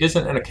life that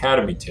isn't an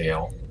Academy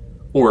tale,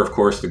 or of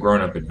course the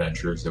grown-up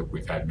adventures that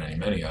we've had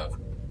many of.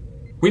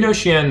 We know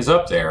she ends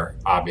up there,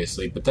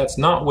 obviously, but that's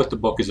not what the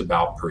book is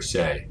about per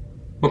se.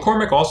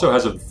 McCormick also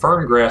has a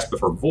firm grasp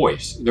of her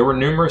voice. There were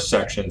numerous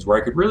sections where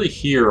I could really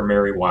hear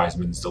Mary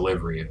Wiseman's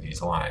delivery of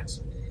these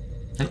lines.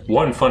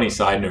 One funny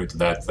side note to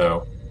that,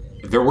 though,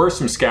 there were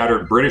some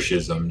scattered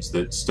Britishisms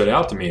that stood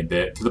out to me a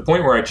bit, to the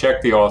point where I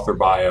checked the author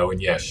bio, and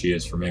yes, she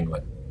is from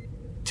England.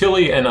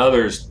 Tilly and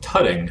others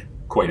tutting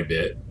quite a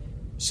bit.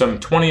 Some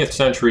 20th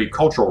century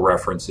cultural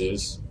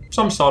references,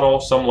 some subtle,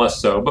 some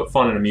less so, but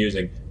fun and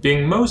amusing,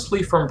 being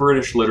mostly from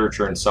British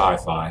literature and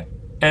sci-fi,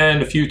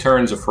 and a few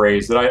turns of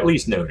phrase that I at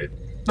least noted.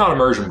 Not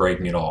immersion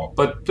breaking at all,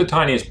 but the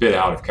tiniest bit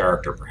out of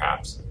character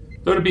perhaps.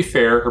 Though to be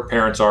fair, her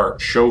parents are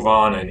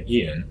Chauvin and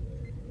Ian,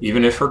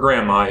 even if her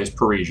grandma is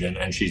Parisian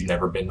and she's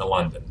never been to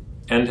London,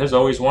 and has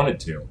always wanted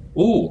to.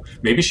 Ooh,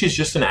 maybe she's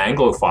just an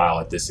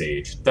Anglophile at this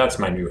age. That's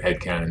my new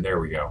headcanon,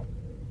 there we go.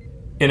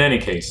 In any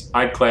case,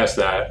 I'd class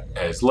that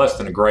as less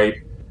than a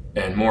gripe,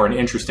 and more an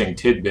interesting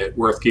tidbit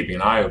worth keeping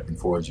an eye open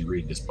for as you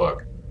read this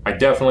book. I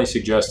definitely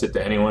suggest it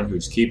to anyone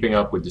who's keeping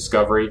up with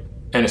Discovery,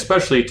 and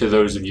especially to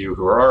those of you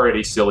who are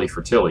already silly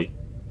for Tilly,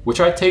 which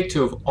I take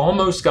to have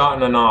almost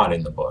gotten a nod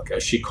in the book,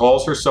 as she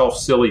calls herself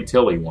Silly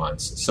Tilly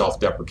once,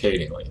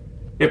 self-deprecatingly.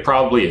 It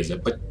probably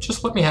isn't, but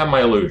just let me have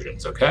my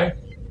illusions, okay?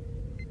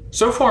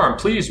 So far, I'm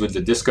pleased with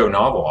the Disco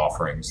novel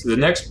offerings. The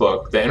next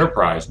book, The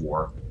Enterprise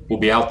War, will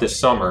be out this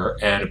summer,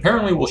 and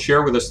apparently will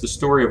share with us the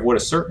story of what a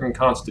certain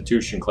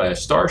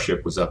Constitution-class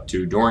starship was up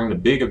to during the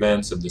big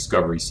events of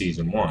Discovery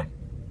Season 1,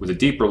 with a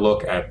deeper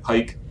look at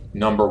Pike,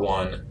 Number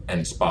 1,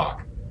 and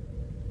Spock.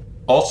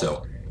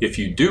 Also, if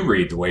you do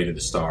read The Way to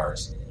the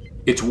Stars,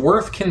 it's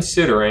worth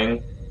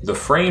considering the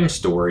Frame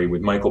story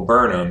with Michael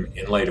Burnham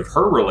in light of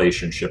her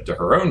relationship to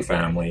her own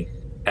family,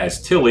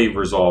 as Tilly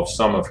resolves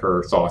some of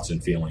her thoughts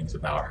and feelings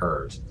about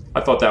hers.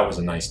 I thought that was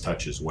a nice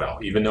touch as well,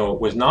 even though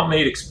it was not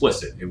made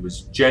explicit. It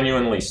was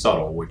genuinely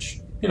subtle, which,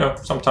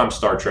 sometimes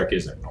Star Trek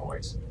isn't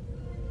always.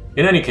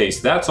 In any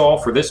case, that's all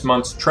for this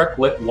month's Trek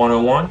Lit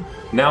 101.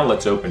 Now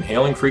let's open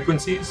hailing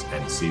frequencies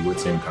and see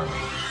what's incoming.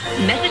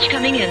 Message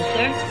coming in,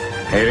 sir.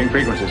 Hailing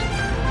frequencies.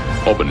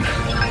 Open.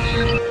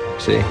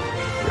 See,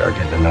 we are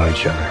getting to know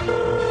each other.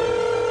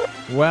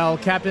 Well,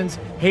 Captains,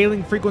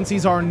 hailing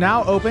frequencies are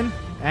now open,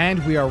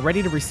 and we are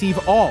ready to receive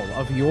all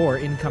of your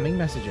incoming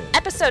messages.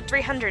 Episode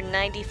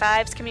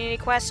 395's community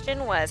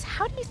question was,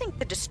 how do you think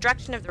the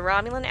destruction of the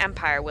Romulan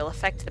Empire will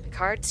affect the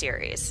Picard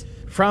series?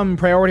 From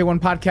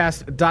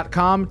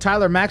PriorityOnePodcast.com,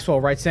 Tyler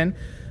Maxwell writes in,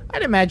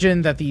 I'd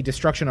imagine that the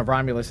destruction of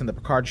Romulus in the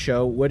Picard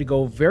show would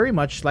go very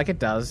much like it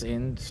does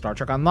in Star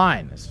Trek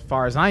Online. As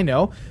far as I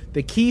know,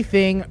 the key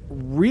thing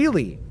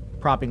really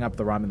propping up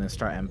the Romulan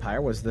Star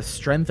Empire was the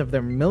strength of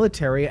their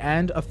military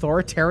and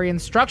authoritarian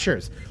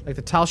structures, like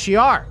the Tal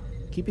Shiar,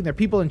 keeping their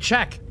people in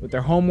check. With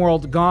their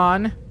homeworld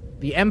gone,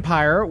 the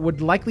Empire would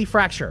likely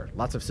fracture.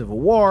 Lots of civil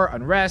war,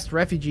 unrest,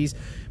 refugees,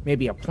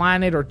 maybe a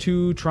planet or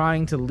two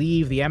trying to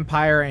leave the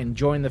Empire and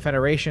join the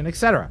Federation,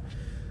 etc.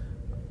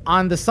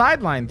 On the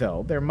sideline,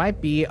 though, there might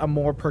be a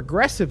more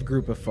progressive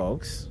group of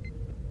folks,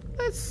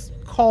 let's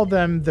call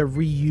them the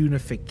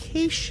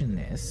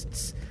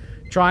reunificationists,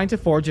 trying to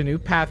forge a new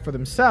path for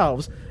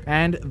themselves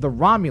and the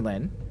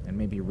Romulan, and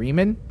maybe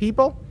Reman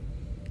people.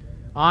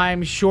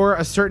 I'm sure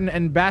a certain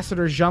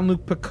Ambassador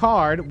Jean-Luc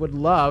Picard would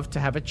love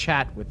to have a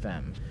chat with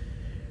them.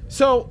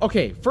 So,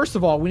 okay, first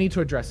of all, we need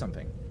to address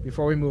something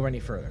before we move any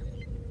further.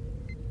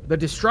 The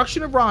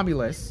destruction of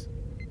Romulus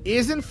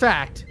is, in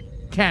fact,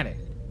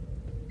 canon.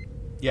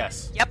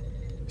 Yes. Yep.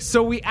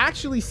 So we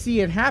actually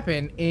see it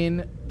happen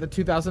in the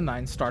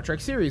 2009 Star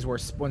Trek series,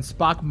 when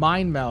Spock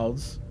mind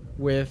melds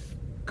with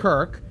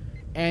Kirk,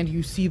 and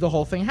you see the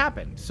whole thing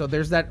happen. So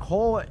there's that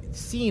whole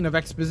scene of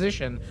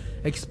exposition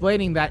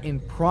explaining that in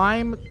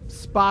Prime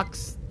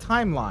Spock's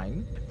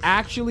timeline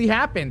actually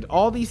happened.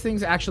 All these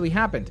things actually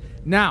happened.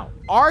 Now,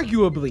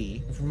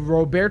 arguably,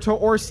 Roberto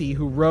Orci,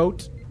 who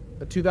wrote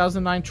the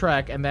 2009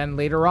 Trek and then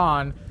later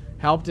on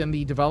helped in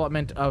the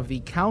development of the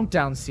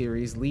Countdown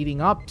series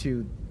leading up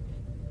to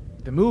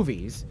the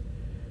movies,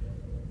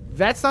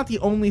 that's not the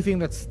only thing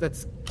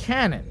that's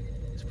canon.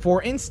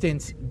 For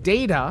instance,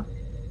 Data,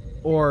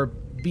 or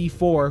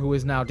B4, who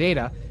is now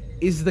Data,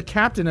 is the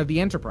captain of the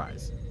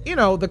Enterprise.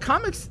 The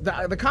comics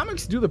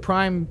do the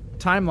Prime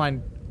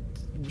timeline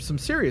some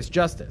serious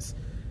justice,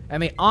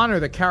 and they honor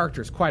the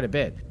characters quite a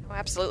bit. Oh,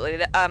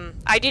 absolutely.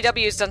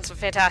 IDW has done some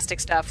fantastic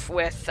stuff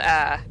with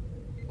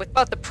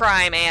both the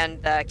Prime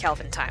and the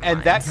Kelvin timeline.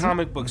 And that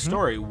comic book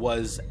story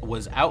was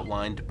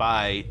outlined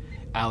by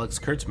Alex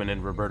Kurtzman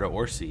and Roberto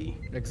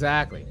Orci.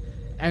 Exactly.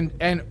 And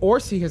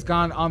Orci has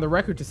gone on the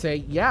record to say,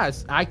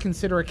 yes, I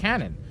consider it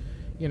canon.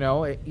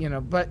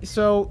 But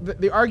so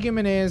the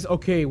argument is,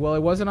 okay, well,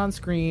 it wasn't on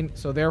screen,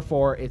 so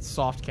therefore it's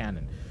soft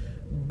canon.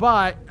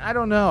 But I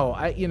don't know.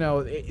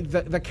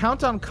 The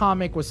Countdown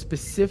comic was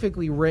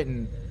specifically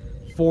written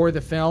for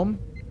the film,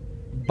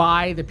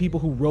 by the people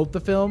who wrote the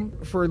film.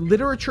 For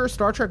literature,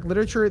 Star Trek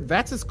literature,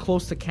 that's as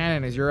close to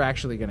canon as you're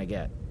actually going to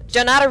get.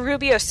 Jonata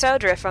Rubio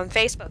Sodra from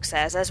Facebook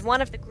says, as one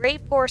of the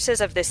great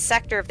forces of this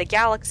sector of the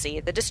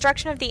galaxy, the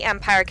destruction of the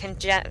Empire can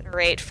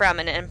generate from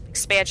an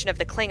expansion of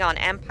the Klingon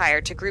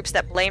Empire to groups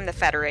that blame the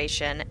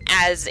Federation,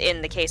 as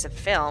in the case of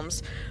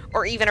films,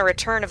 or even a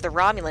return of the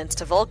Romulans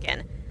to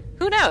Vulcan.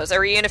 Who knows, a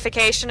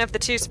reunification of the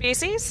two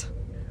species?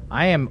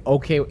 I am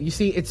okay. You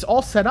see, it's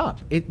all set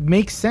up. It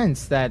makes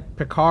sense that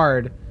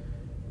Picard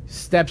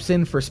steps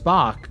in for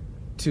Spock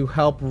to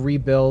help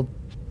rebuild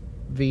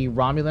the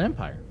Romulan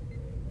Empire.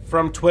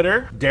 From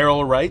Twitter,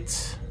 Daryl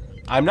writes,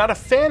 I'm not a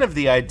fan of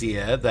the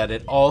idea that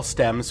it all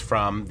stems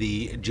from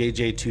the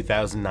JJ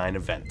 2009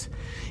 event.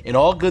 In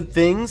all good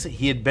things,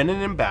 he had been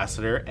an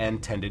ambassador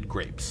and tended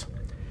grapes.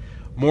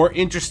 More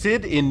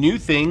interested in new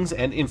things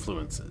and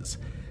influences.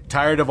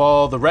 Tired of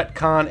all the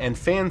retcon and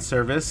fan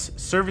service,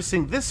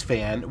 servicing this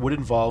fan would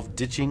involve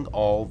ditching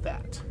all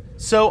that.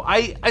 So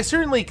I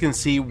certainly can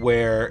see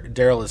where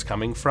Daryl is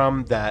coming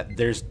from, that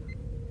there's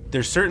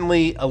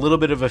certainly a little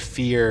bit of a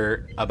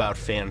fear about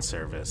fan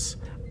service.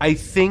 I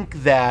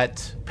think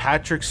that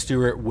Patrick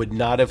Stewart would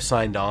not have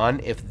signed on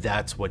if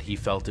that's what he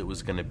felt it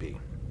was going to be.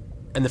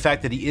 And the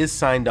fact that he is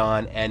signed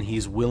on and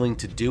he's willing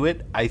to do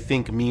it, I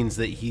think means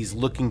that he's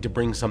looking to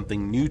bring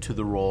something new to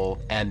the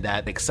role, and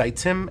that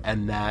excites him,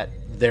 and that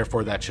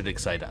therefore that should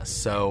excite us.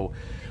 So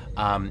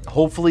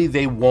hopefully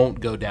they won't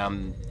go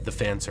down the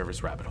fan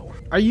service rabbit hole.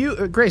 Are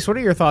you, Grace, what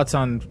are your thoughts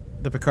on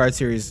the Picard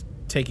series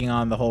taking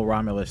on the whole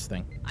Romulus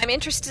thing? I'm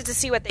interested to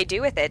see what they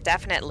do with it,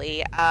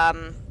 definitely.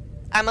 I'm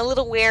a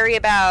little wary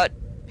about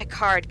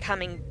Picard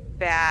coming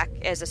back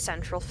as a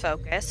central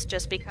focus,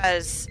 just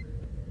because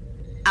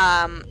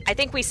I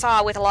think we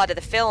saw with a lot of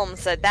the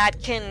films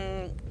that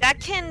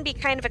can be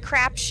kind of a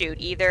crapshoot.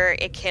 Either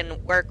it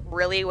can work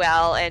really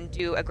well and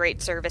do a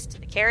great service to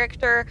the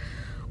character,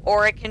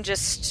 or it can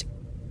just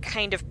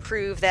kind of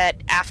prove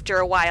that after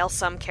a while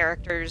some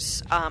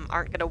characters aren't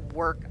going to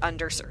work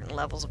under certain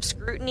levels of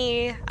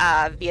scrutiny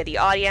via the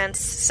audience.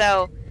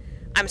 So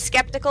I'm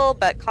skeptical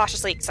but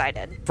cautiously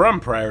excited.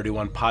 From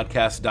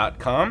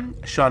PriorityOnePodcast.com,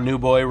 Sean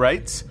Newboy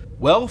writes,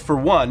 well, for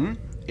one,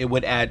 it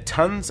would add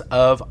tons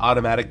of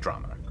automatic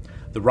drama.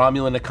 The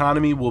Romulan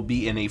economy will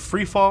be in a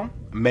freefall.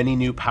 Many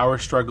new power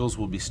struggles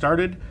will be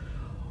started.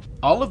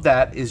 All of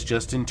that is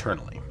just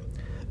internally.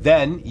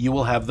 Then you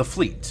will have the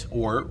fleet,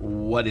 or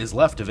what is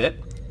left of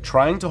it,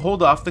 trying to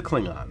hold off the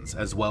Klingons,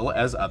 as well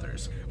as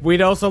others.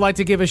 We'd also like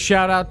to give a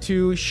shout-out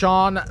to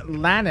Sean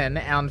Lannon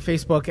on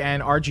Facebook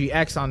and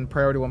RGX on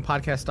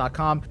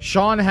PriorityOnePodcast.com.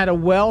 Sean had a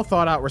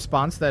well-thought-out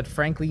response that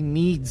frankly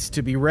needs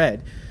to be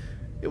read.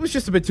 It was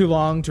just a bit too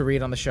long to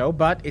read on the show,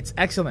 but it's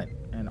excellent.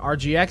 And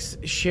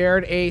RGX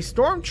shared a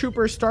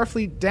Stormtrooper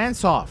Starfleet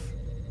dance-off.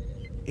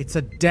 It's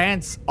a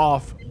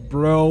dance-off,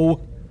 bro.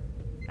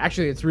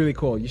 Actually, it's really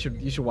cool. You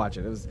should watch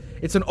it.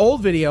 It's an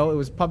old video. It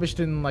was published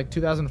in like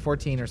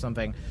 2014 or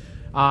something.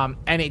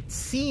 And it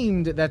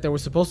seemed that there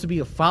was supposed to be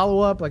a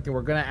follow-up, like they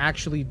were going to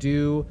actually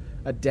do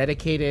a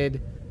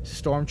dedicated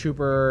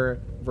Stormtrooper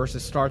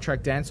versus Star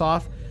Trek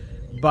dance-off.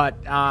 But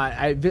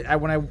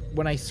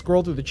when I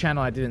scrolled through the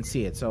channel, I didn't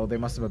see it, so they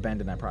must have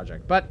abandoned that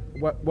project. But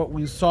what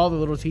we saw, the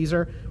little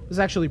teaser, was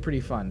actually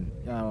pretty fun.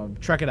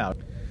 Check it out.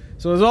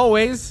 So as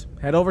always,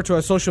 head over to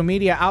our social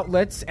media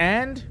outlets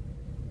and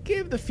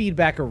give the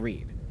feedback a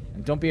read.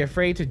 And don't be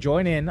afraid to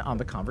join in on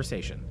the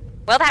conversation.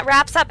 Well, that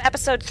wraps up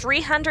episode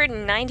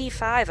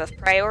 395 of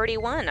Priority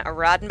One, a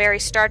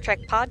Roddenberry Star Trek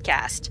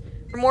podcast.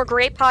 For more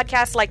great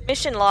podcasts like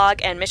Mission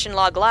Log and Mission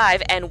Log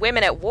Live and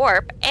Women at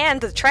Warp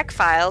and the Trek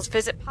Files,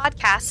 visit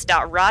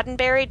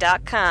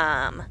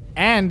podcasts.roddenberry.com.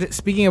 And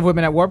speaking of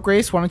Women at Warp,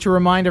 Grace, why don't you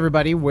remind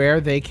everybody where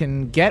they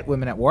can get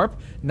Women at Warp,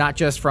 not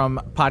just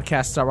from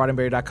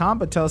podcasts.roddenberry.com,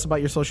 but tell us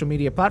about your social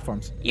media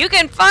platforms. You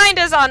can find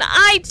us on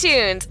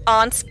iTunes,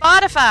 on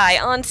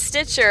Spotify, on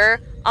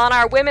Stitcher, on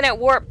our Women at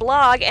Warp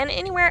blog, and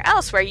anywhere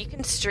else where you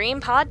can stream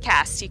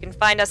podcasts. You can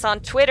find us on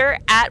Twitter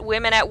at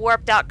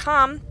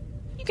womenatwarp.com.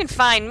 You can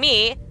find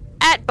me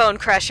at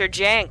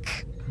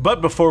BoneCrusherJank.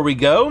 But before we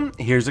go,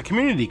 here's a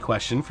community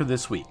question for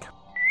this week.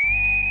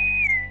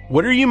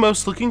 What are you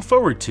most looking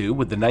forward to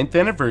with the 9th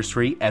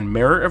anniversary and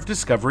Mirror of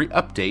Discovery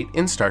update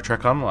in Star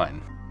Trek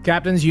Online?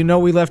 Captains, you know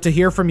we love to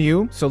hear from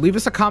you, so leave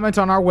us a comment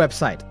on our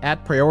website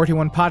at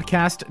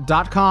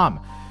PriorityOnePodcast.com,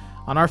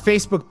 on our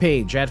Facebook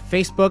page at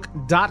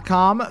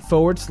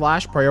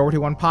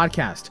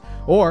Facebook.com/PriorityOnePodcast,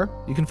 or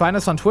you can find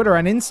us on Twitter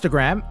and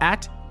Instagram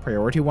at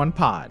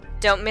PriorityOnePod.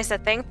 Don't miss a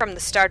thing from the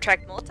Star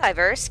Trek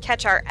multiverse.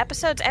 Catch our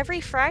episodes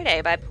every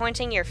Friday by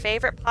pointing your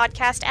favorite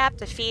podcast app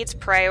to feeds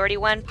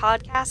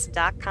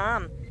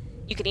PriorityOnePodcast.com.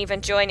 You can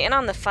even join in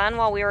on the fun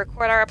while we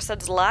record our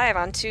episodes live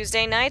on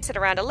Tuesday nights at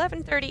around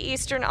 11:30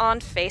 Eastern on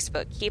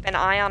Facebook. Keep an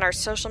eye on our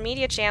social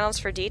media channels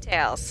for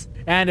details.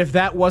 And if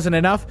that wasn't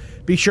enough,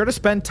 be sure to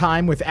spend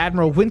time with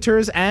Admiral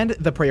Winters and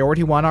the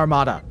Priority One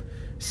Armada.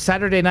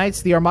 Saturday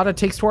nights, the Armada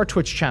takes to our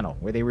Twitch channel,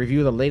 where they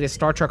review the latest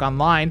Star Trek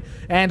Online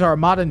and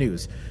Armada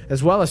news,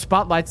 as well as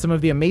spotlight some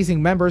of the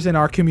amazing members in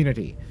our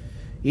community.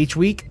 Each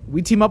week,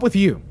 we team up with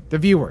you, the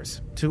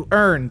viewers, to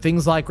earn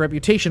things like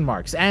reputation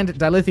marks and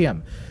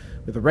dilithium.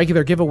 With the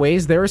regular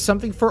giveaways, there is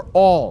something for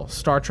all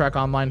Star Trek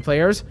Online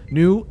players,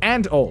 new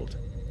and old.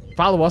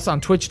 Follow us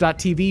on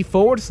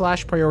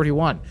twitch.tv/Priority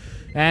One.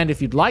 And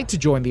if you'd like to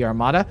join the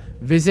Armada,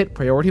 visit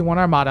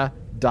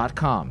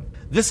PriorityOneArmada.com.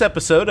 This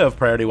episode of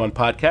Priority One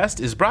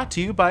Podcast is brought to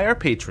you by our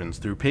patrons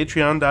through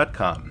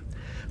Patreon.com.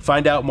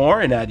 Find out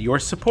more and add your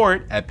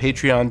support at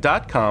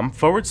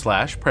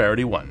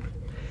Patreon.com/Priority One.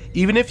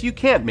 Even if you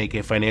can't make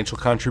a financial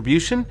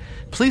contribution,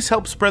 please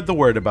help spread the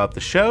word about the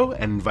show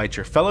and invite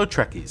your fellow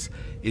Trekkies.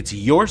 It's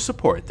your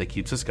support that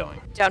keeps us going.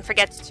 Don't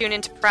forget to tune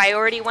into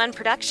Priority One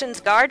Productions'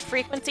 Guard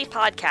Frequency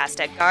podcast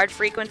at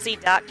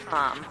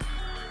guardfrequency.com.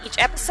 Each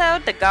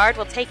episode, the Guard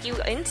will take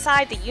you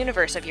inside the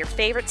universe of your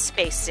favorite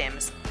space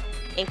sims,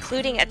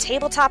 including a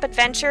tabletop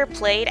adventure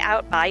played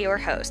out by your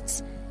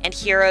hosts. And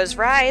Heroes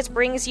Rise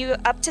brings you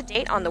up to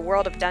date on the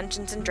world of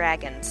Dungeons &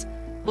 Dragons.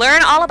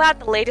 Learn all about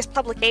the latest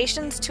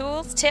publications,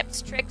 tools,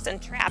 tips, tricks,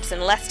 and traps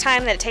in less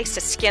time than it takes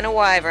to skin a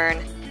wyvern.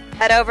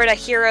 Head over to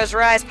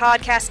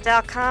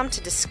heroesrisepodcast.com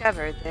to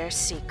discover their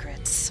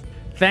secrets.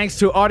 Thanks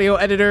to audio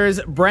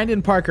editors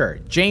Brandon Parker,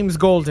 James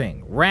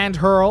Golding, Rand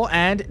Hurl,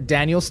 and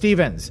Daniel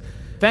Stevens.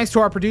 Thanks to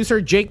our producer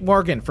Jake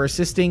Morgan for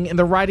assisting in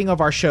the writing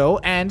of our show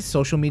and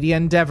social media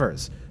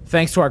endeavors.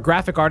 Thanks to our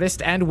graphic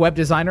artist and web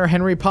designer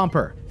Henry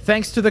Pomper.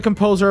 Thanks to the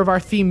composer of our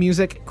theme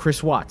music,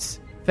 Chris Watts.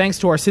 Thanks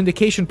to our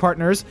syndication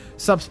partners,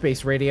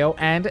 Subspace Radio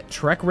and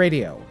Trek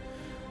Radio.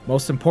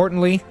 Most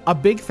importantly, a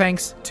big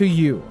thanks to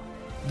you,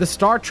 the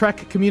Star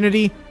Trek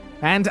community,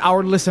 and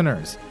our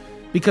listeners.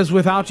 Because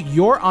without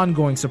your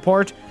ongoing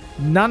support,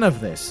 none of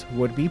this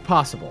would be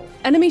possible.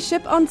 Enemy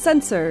ship on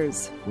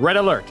sensors. Red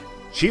alert.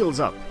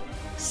 Shields up.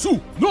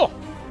 No.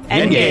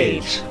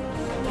 Engage.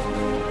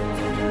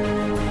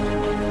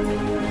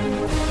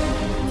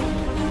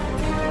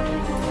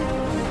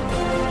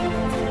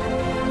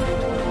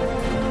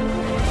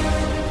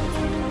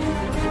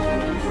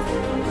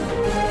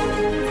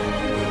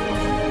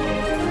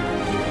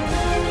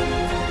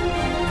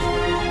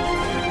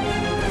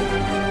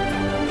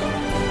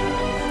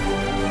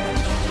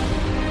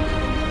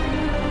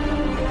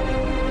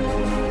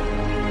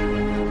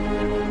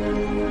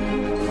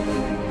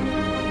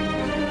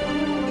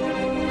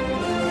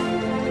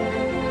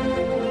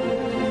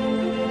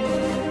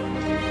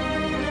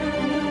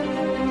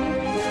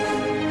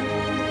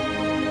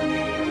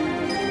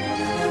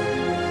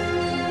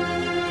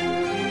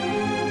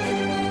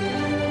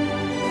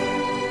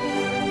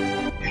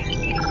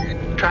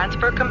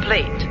 Transfer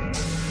complete.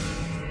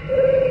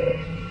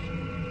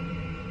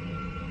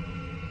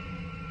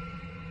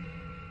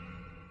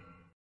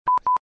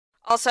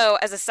 Also,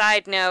 as a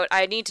side note,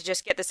 I need to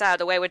just get this out of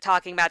the way. We're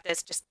talking about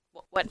this. Just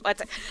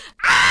what's it?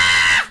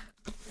 Ah!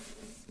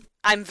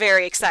 I'm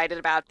very excited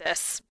about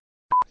this.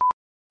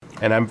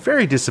 And I'm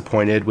very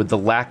disappointed with the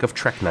lack of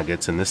Trek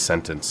nuggets in this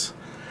sentence.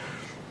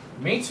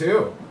 Me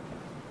too.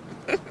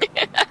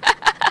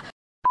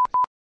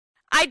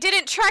 I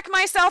didn't trek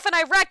myself and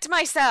I wrecked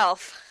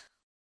myself.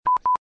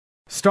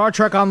 Star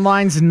Trek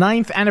Online's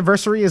 9th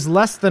anniversary is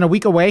less than a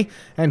week away,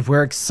 and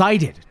we're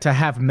excited to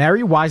have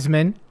Mary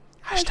Wiseman.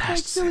 Hashtag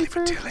silly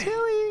for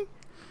Tilly.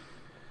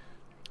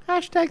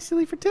 Hashtag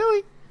silly for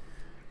Tilly.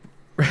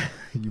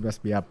 You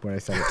messed me up when I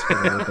said it.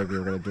 I didn't think we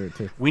were going to do it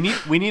too. We need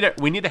a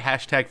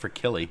hashtag for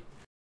Killy.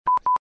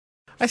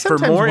 For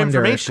more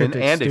information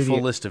and a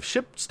full list of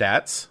ship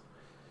stats,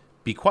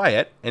 be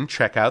quiet and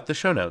check out the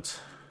show notes.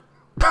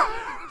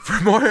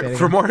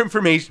 For more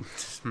information.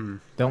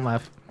 Don't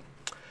laugh.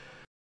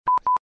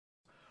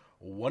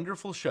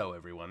 Wonderful show,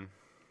 everyone.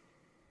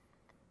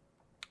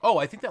 Oh,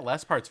 I think that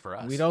last part's for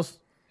us. We don't.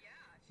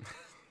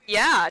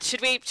 Yeah,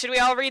 should we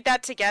all read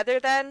that together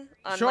then?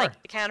 On Sure.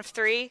 the count of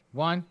 3?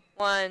 1,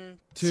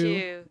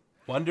 2.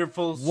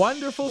 Wonderful show,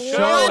 Wonderful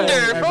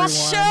everyone.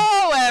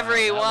 show,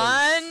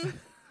 everyone.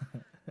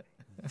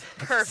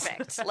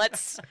 Perfect.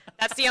 That's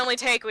the only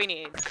take we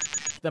need.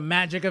 The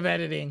magic of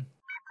editing.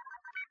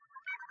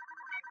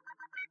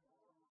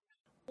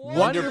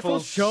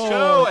 Wonderful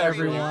show,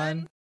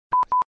 everyone.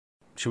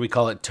 Should we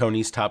call it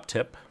Tony's top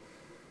tip?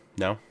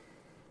 No?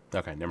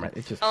 Okay, never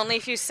mind. Only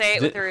if you say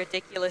it with a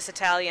ridiculous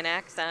Italian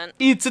accent.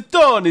 It's a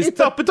Tony's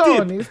top tip.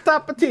 Tony's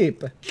top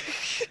tip.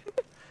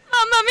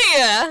 Mamma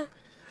mia!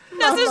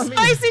 That's a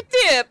spicy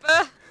tip.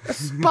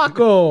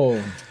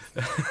 Spacco.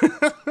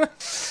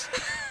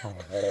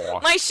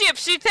 My ship,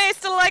 she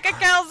tasted like a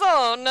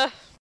calzone.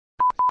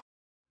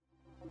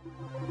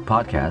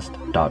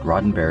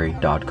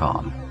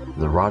 Podcast.roddenberry.com.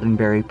 The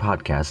Roddenberry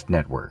Podcast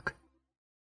Network.